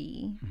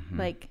baby,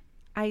 like,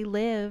 I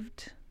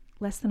lived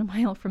less than a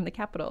mile from the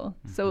Capitol.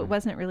 So it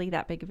wasn't really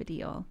that big of a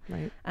deal.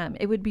 Right.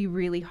 It would be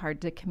really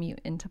hard to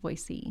commute into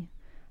Boise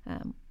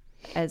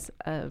as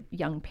a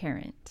young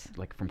parent.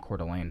 Like from Coeur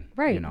d'Alene.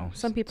 Right.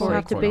 Some people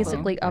have to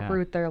basically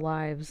uproot their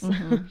lives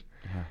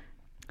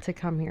to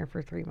come here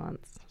for 3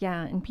 months.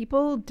 Yeah, and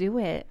people do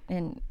it,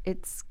 and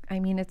it's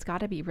got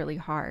to be really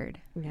hard.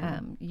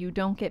 Yeah. You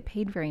don't get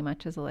paid very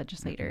much as a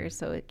legislator,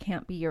 so it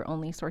can't be your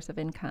only source of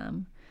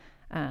income.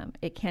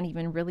 It can't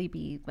even really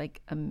be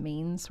like a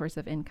main source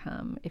of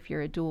income if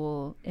you're a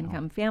dual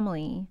income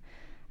family.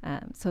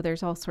 So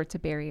there's all sorts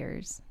of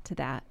barriers to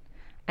that.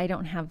 I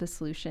don't have the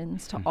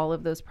solutions to all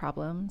of those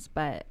problems,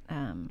 but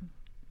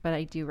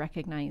I do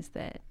recognize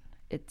that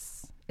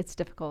it's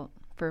difficult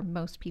for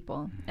most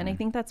people. And I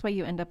think that's why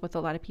you end up with a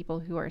lot of people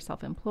who are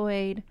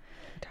self-employed,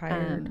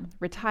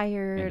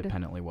 retired,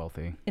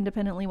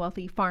 independently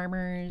wealthy,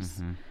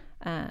 farmers,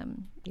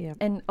 Yeah.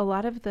 And a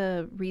lot of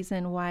the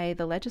reason why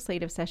the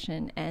legislative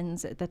session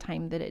ends at the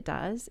time that it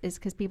does is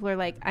because people are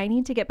like, I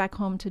need to get back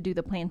home to do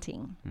the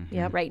planting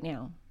right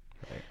now.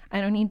 Right. I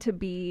don't need to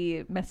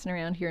be messing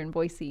around here in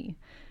Boise.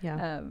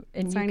 Yeah.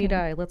 And Tiny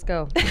die. Let's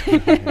go.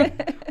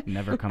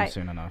 Never comes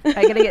soon enough.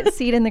 I got to get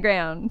seed in the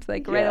ground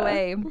like right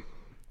away.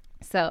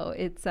 So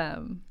it's,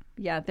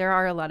 there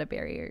are a lot of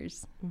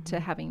barriers to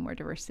having more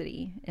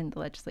diversity in the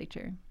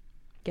legislature.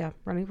 Yeah.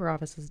 Running for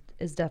office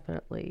is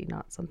definitely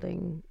not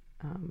something,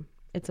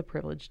 it's a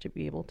privilege to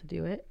be able to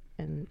do it.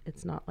 And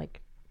it's not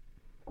like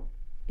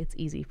it's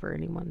easy for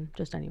anyone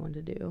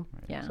to do.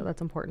 Right. Yeah. So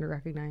that's important to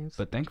recognize.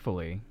 But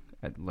thankfully,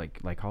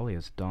 like Holly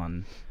has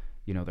done,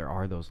 there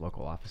are those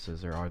local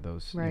offices. There are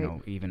those,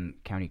 even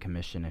county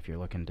commission if you're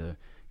looking to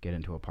get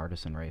into a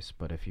partisan race.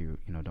 But if you,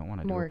 don't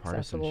want to do a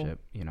partisanship,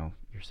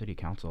 your city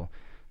council.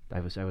 I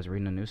was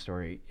reading a news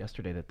story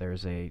yesterday that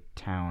there's a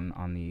town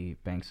on the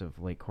banks of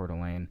Lake Coeur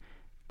d'Alene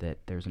that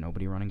there's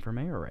nobody running for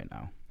mayor right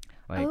now.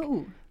 Like,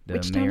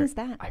 which town is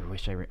that? I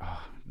wish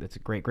that's a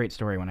great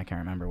story when I can't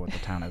remember what the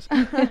town is.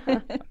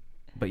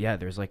 But yeah,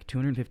 there's like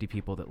 250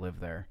 people that live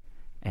there,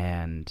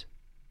 and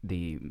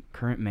the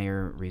current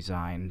mayor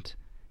resigned,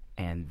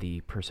 and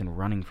the person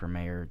running for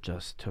mayor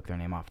just took their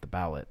name off the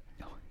ballot.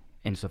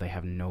 And so they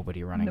have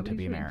nobody running to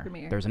be mayor.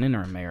 There's an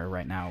interim mayor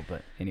right now,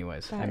 but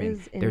anyways,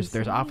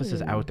 there's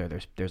offices out there.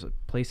 There's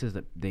places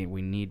that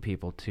we need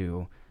people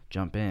to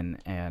jump in,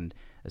 and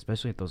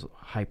especially at those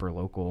hyper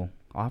local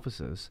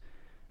offices,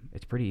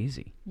 it's pretty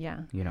easy. Yeah.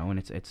 And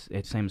it's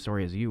same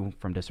story as you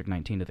from District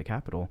 19 to the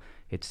Capitol.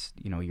 It's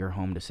your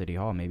home to City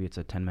Hall. Maybe it's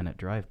a 10-minute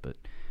drive, but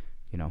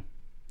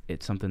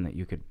it's something that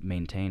you could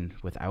maintain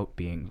without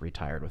being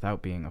retired,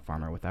 without being a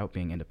farmer, without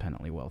being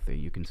independently wealthy.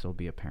 You can still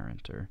be a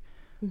parent or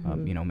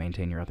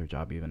maintain your other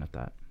job even at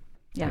that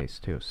pace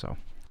too. So,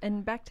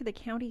 and back to the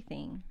county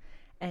thing,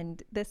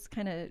 and this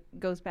kind of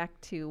goes back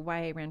to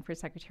why I ran for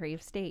Secretary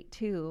of State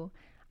too.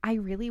 I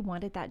really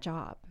wanted that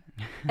job,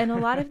 and a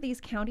lot of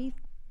these county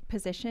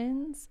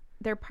positions,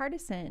 they're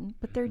partisan,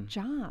 but they're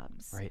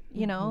jobs, right?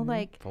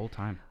 Like full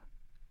time.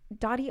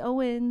 Dottie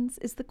Owens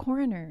is the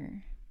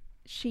coroner.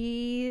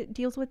 She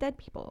deals with dead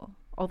people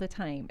all the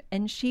time,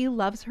 and she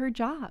loves her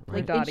job.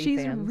 Right. And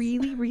she's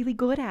really, really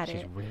good at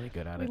it. She's really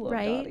good at it,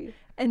 right? Dottie.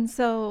 And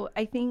so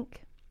I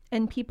think,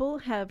 and people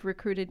have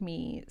recruited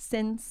me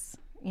since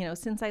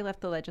I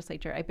left the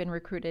legislature. I've been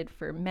recruited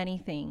for many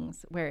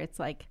things where it's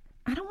like,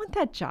 I don't want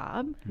that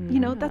job.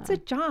 That's a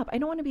job. I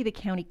don't want to be the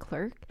county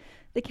clerk.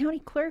 The county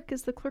clerk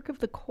is the clerk of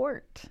the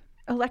court.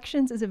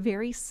 Elections is a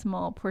very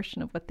small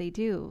portion of what they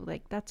do.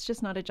 Like, that's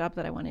just not a job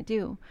that I want to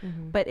do.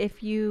 But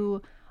if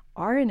you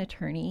are an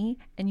attorney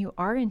and you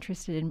are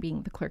interested in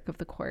being the clerk of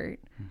the court,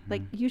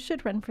 like, you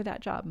should run for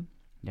that job.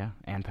 Yeah,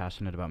 and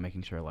passionate about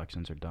making sure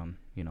elections are done,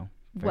 fairly.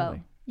 Well,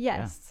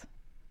 yes.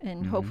 Yeah.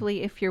 And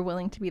hopefully if you're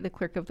willing to be the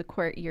clerk of the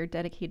court, you're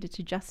dedicated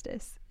to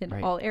justice in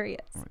all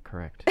areas.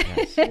 Correct,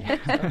 yes.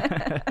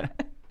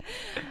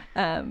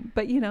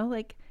 But,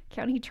 like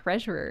county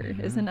treasurer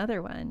is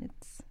another one.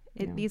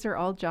 These are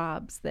all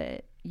jobs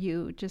that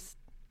you just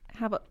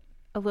have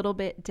a little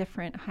bit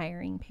different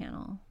hiring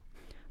panel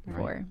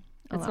for.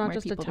 It's not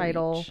just a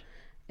title.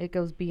 It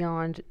goes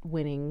beyond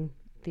winning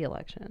the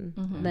election.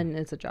 Then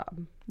it's a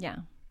job. Yeah.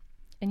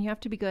 And you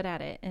have to be good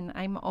at it. And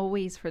I'm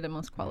always for the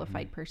most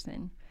qualified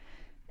person.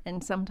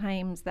 And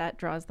sometimes that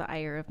draws the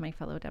ire of my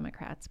fellow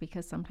Democrats,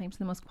 because sometimes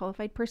the most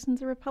qualified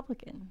person's a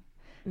Republican.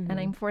 And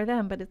I'm for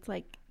them. But it's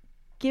like,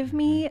 give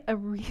me a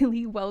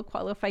really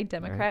well-qualified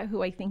Democrat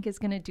who I think is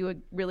going to do a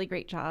really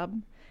great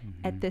job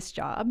at this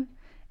job,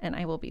 and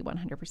I will be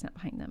 100%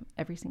 behind them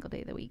every single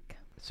day of the week.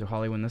 So,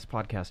 Holly, when this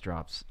podcast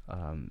drops,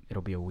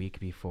 it'll be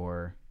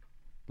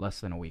less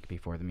than a week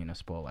before the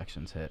municipal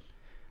elections hit.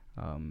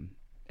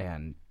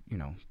 And,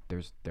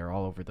 they're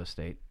all over the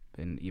state,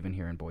 and even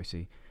here in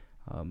Boise.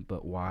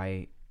 But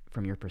why,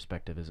 from your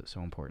perspective, is it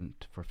so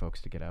important for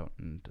folks to get out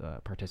and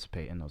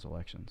participate in those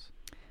elections?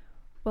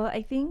 Well,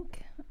 I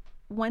think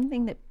one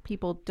thing that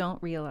people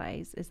don't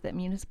realize is that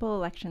municipal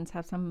elections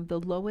have some of the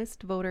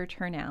lowest voter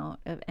turnout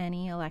of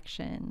any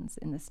elections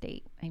in the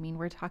state. I mean,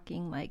 we're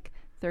talking like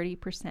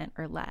 30%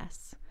 or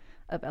less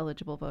of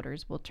eligible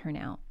voters will turn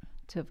out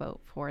to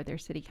vote for their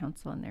city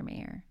council and their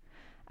mayor.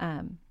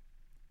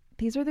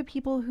 These are the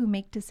people who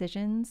make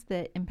decisions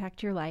that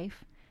impact your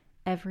life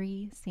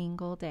every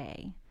single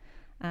day.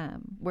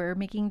 We're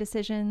making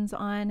decisions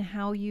on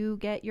how you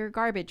get your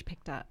garbage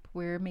picked up.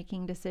 We're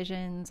making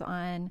decisions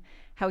on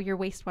how your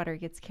wastewater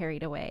gets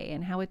carried away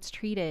and how it's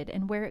treated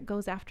and where it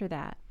goes after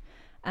that.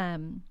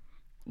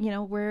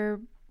 We're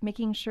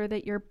making sure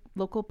that your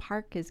local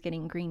park is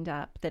getting greened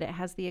up, that it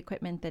has the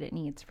equipment that it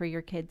needs for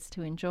your kids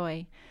to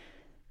enjoy.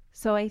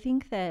 So I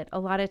think that a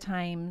lot of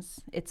times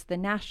it's the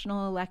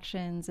national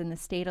elections and the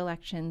state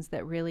elections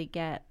that really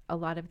get a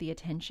lot of the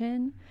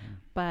attention,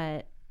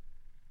 but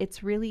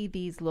it's really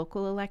these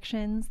local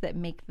elections that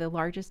make the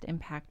largest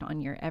impact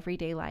on your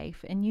everyday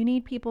life. And you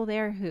need people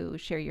there who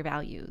share your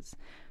values.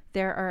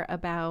 There are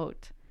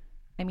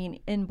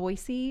in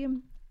Boise,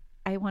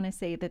 I want to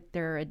say that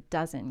there are a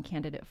dozen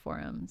candidate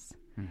forums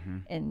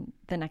in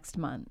the next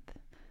month,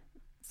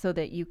 so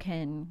that you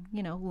can,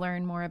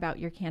 learn more about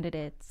your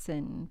candidates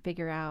and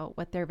figure out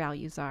what their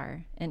values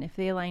are and if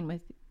they align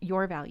with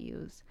your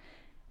values.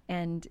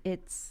 And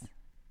it's,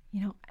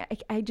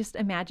 I just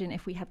imagine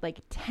if we had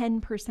like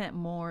 10%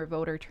 more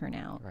voter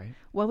turnout, Right.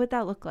 what would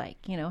that look like?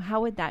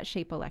 How would that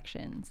shape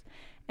elections?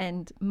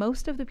 And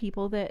most of the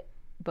people that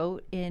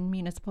vote in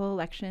municipal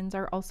elections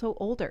are also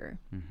older.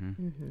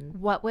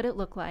 What would it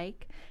look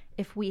like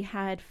if we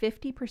had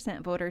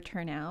 50% voter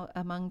turnout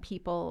among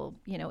people,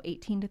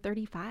 18 to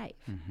 35?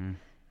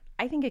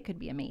 I think it could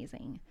be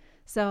amazing.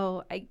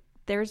 So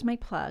there's my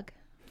plug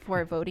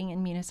for voting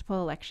in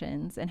municipal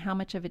elections and how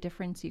much of a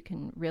difference you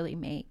can really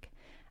make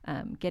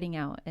getting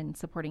out and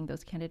supporting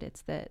those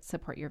candidates that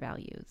support your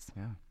values.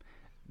 Yeah.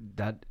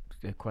 That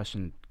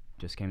question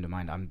just came to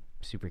mind. I'm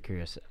super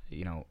curious.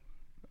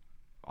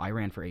 I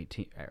ran for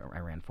 18.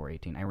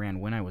 I ran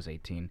when I was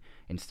 18,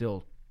 and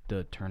still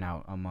the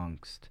turnout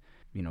amongst,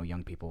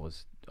 young people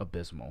was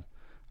abysmal.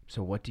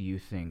 So what do you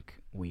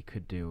think we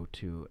could do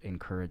to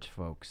encourage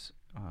folks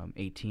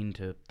 18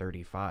 to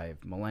 35,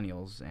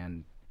 millennials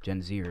and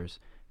Gen Zers,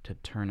 to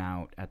turn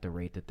out at the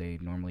rate that they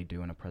normally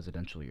do in a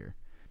presidential year?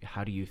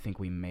 How do you think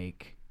we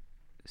make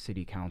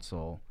city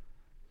council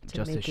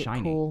just as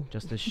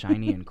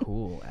shiny and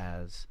cool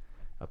as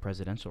a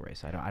presidential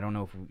race? I don't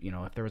know if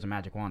if there was a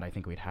magic wand, I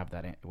think we'd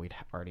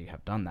already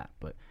have done that.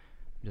 But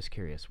I'm just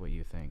curious what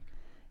you think.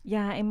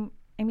 Yeah,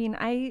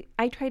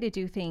 I try to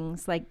do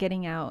things like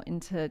getting out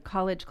into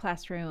college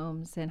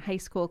classrooms and high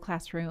school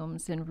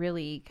classrooms and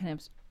really kind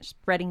of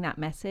spreading that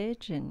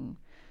message and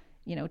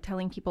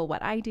telling people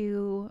what I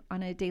do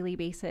on a daily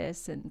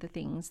basis and the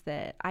things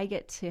that I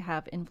get to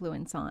have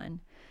influence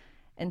on.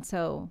 And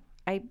so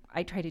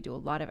I try to do a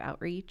lot of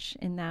outreach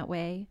in that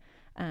way.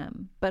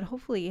 But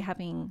hopefully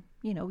having,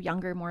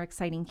 younger, more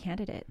exciting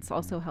candidates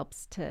also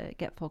helps to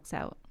get folks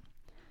out.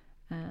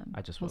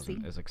 I just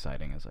wasn't as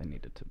exciting as I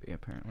needed to be,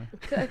 apparently.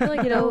 I feel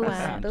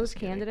like those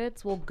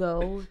candidates will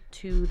go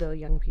to the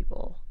young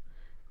people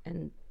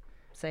and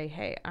say,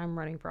 hey, I'm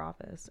running for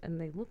office. And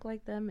they look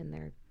like them and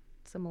they're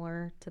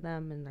similar to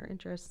them and their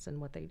interests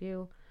and what they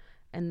do.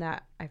 And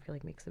that, I feel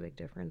like, makes a big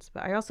difference.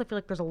 But I also feel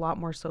like there's a lot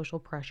more social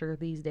pressure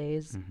these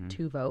days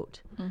to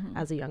vote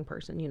as a young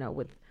person,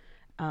 with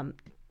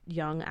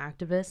young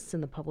activists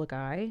in the public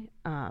eye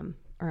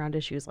around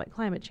issues like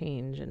climate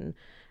change and,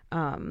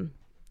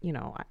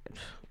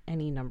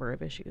 any number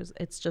of issues.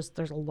 It's just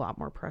there's a lot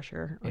more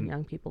pressure on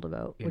young people to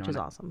vote, which is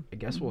awesome. I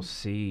guess we'll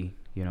see,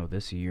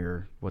 this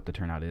year what the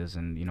turnout is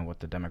and, what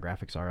the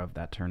demographics are of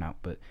that turnout.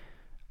 But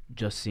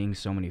just seeing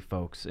so many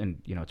folks,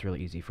 and it's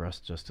really easy for us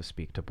just to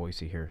speak to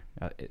Boise here,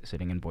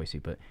 sitting in Boise,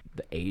 but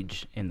the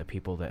age and the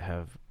people that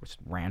have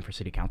ran for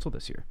city council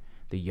this year,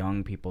 the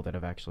young people that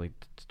have actually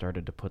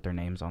started to put their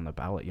names on the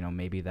ballot,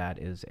 maybe that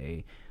is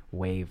a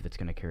wave that's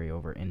going to carry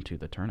over into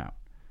the turnout.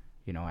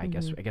 I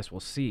guess we'll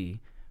see,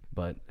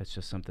 but it's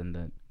just something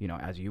that,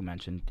 as you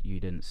mentioned,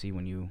 you didn't see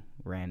when you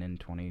ran in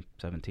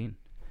 2017.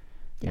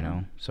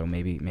 So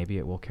maybe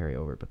it will carry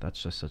over, but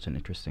that's just such an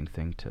interesting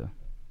thing to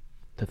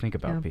think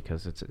about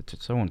because it's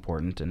so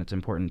important, and it's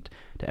important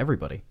to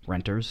everybody,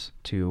 renters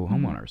to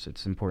homeowners.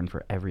 It's important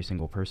for every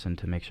single person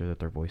to make sure that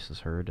their voice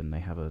is heard and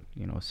they have a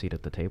seat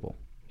at the table.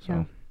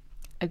 So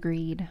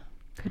Agreed.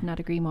 Could not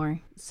agree more.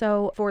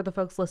 So for the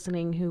folks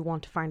listening who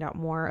want to find out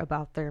more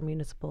about their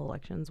municipal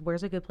elections,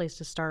 where's a good place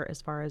to start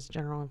as far as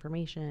general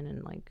information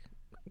and like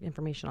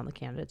information on the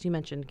candidates? You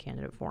mentioned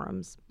candidate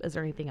forums. Is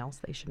there anything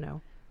else they should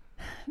know?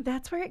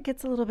 That's where it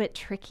gets a little bit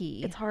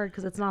tricky. It's hard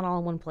because it's not all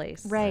in one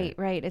place. Right.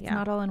 It's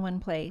not all in one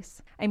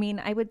place.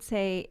 I would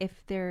say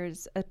if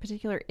there's a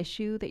particular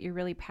issue that you're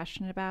really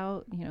passionate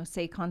about,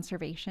 say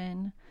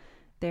conservation,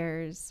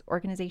 there's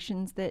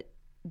organizations that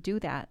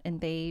do that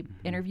and they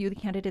interview the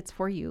candidates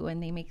for you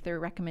and they make their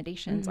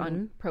recommendations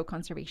on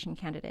pro-conservation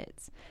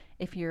candidates.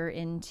 If you're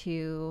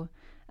into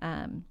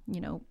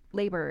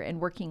labor and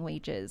working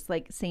wages,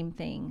 like same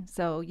thing.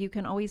 So you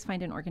can always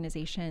find an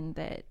organization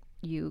that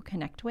you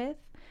connect with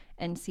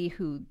and see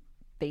who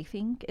they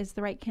think is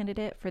the right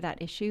candidate for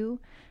that issue.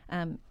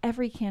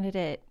 Every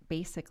candidate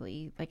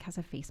basically has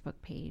a Facebook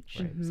page.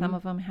 Right. Some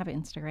of them have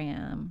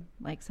Instagram,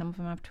 some of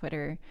them have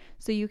Twitter.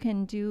 So you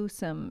can do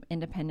some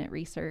independent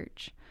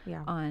research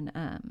on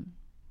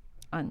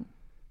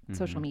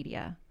social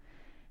media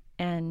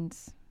and,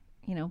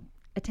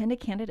 attend a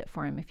candidate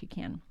forum if you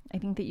can. I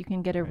think that you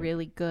can get a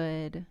really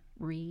good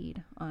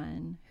read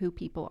on who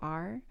people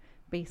are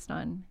based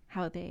on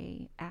how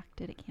they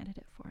act at a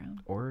candidate forum.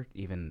 Or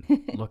even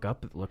look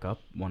up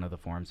one of the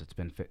forums that's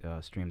been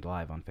streamed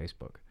live on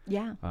Facebook.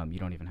 Yeah. You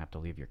don't even have to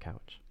leave your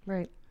couch.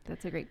 Right.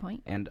 That's a great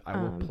point. And I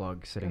will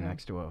plug sitting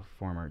next to a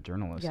former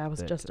journalist. Yeah, I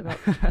was just about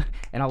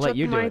and I'll let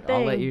you do it.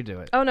 I'll let you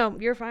do it. Oh, no,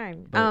 you're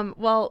fine.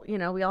 Well,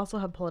 we also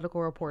have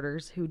political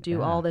reporters who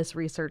do all this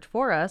research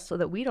for us so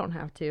that we don't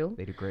have to.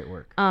 They do great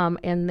work.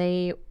 And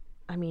they,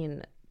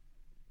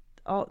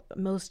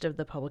 most of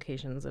the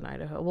publications in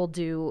Idaho will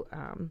do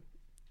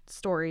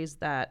stories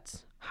that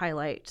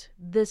highlight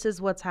this is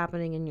what's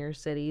happening in your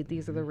city.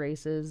 These are the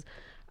races.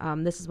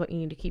 This is what you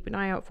need to keep an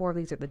eye out for.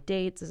 These are the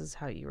dates. This is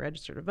how you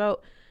register to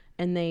vote.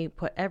 And they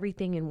put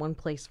everything in one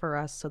place for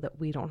us so that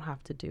we don't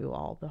have to do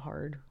all the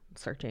hard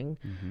searching.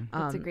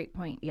 That's a great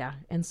point. Yeah.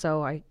 And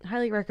so I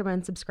highly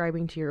recommend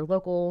subscribing to your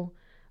local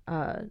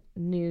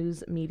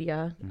news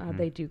media.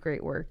 They do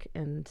great work,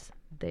 and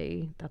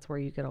that's where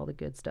you get all the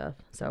good stuff.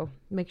 So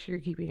make sure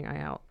you're keeping an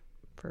eye out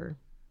for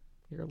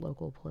your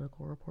local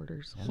political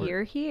reporters.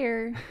 Hear,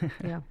 hear.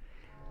 Yeah.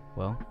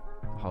 Well,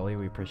 Holly,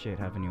 we appreciate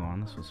having you on.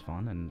 This was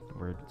fun, and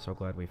we're so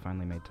glad we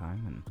finally made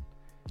time. And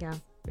Yeah,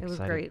 it was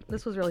excited. great.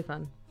 This was really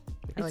fun.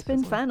 It's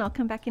been fun. I'll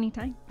come back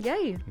anytime.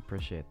 Yay. We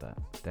appreciate that.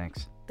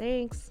 Thanks.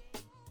 Thanks.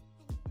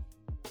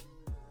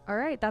 All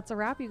right, that's a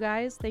wrap, you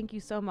guys. Thank you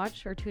so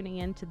much for tuning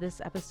in to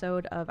this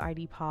episode of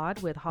ID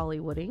Pod with Holly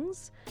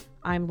Woodings.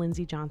 I'm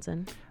Lindsay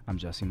Johnson. I'm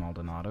Jesse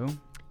Maldonado.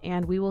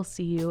 And we will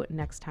see you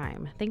next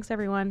time. Thanks,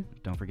 everyone.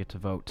 Don't forget to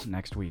vote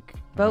next week.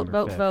 Vote, November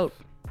vote, 5th. vote.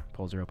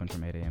 Polls are open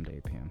from 8 a.m. to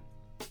 8 p.m.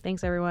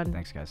 Thanks, everyone.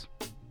 Thanks, guys.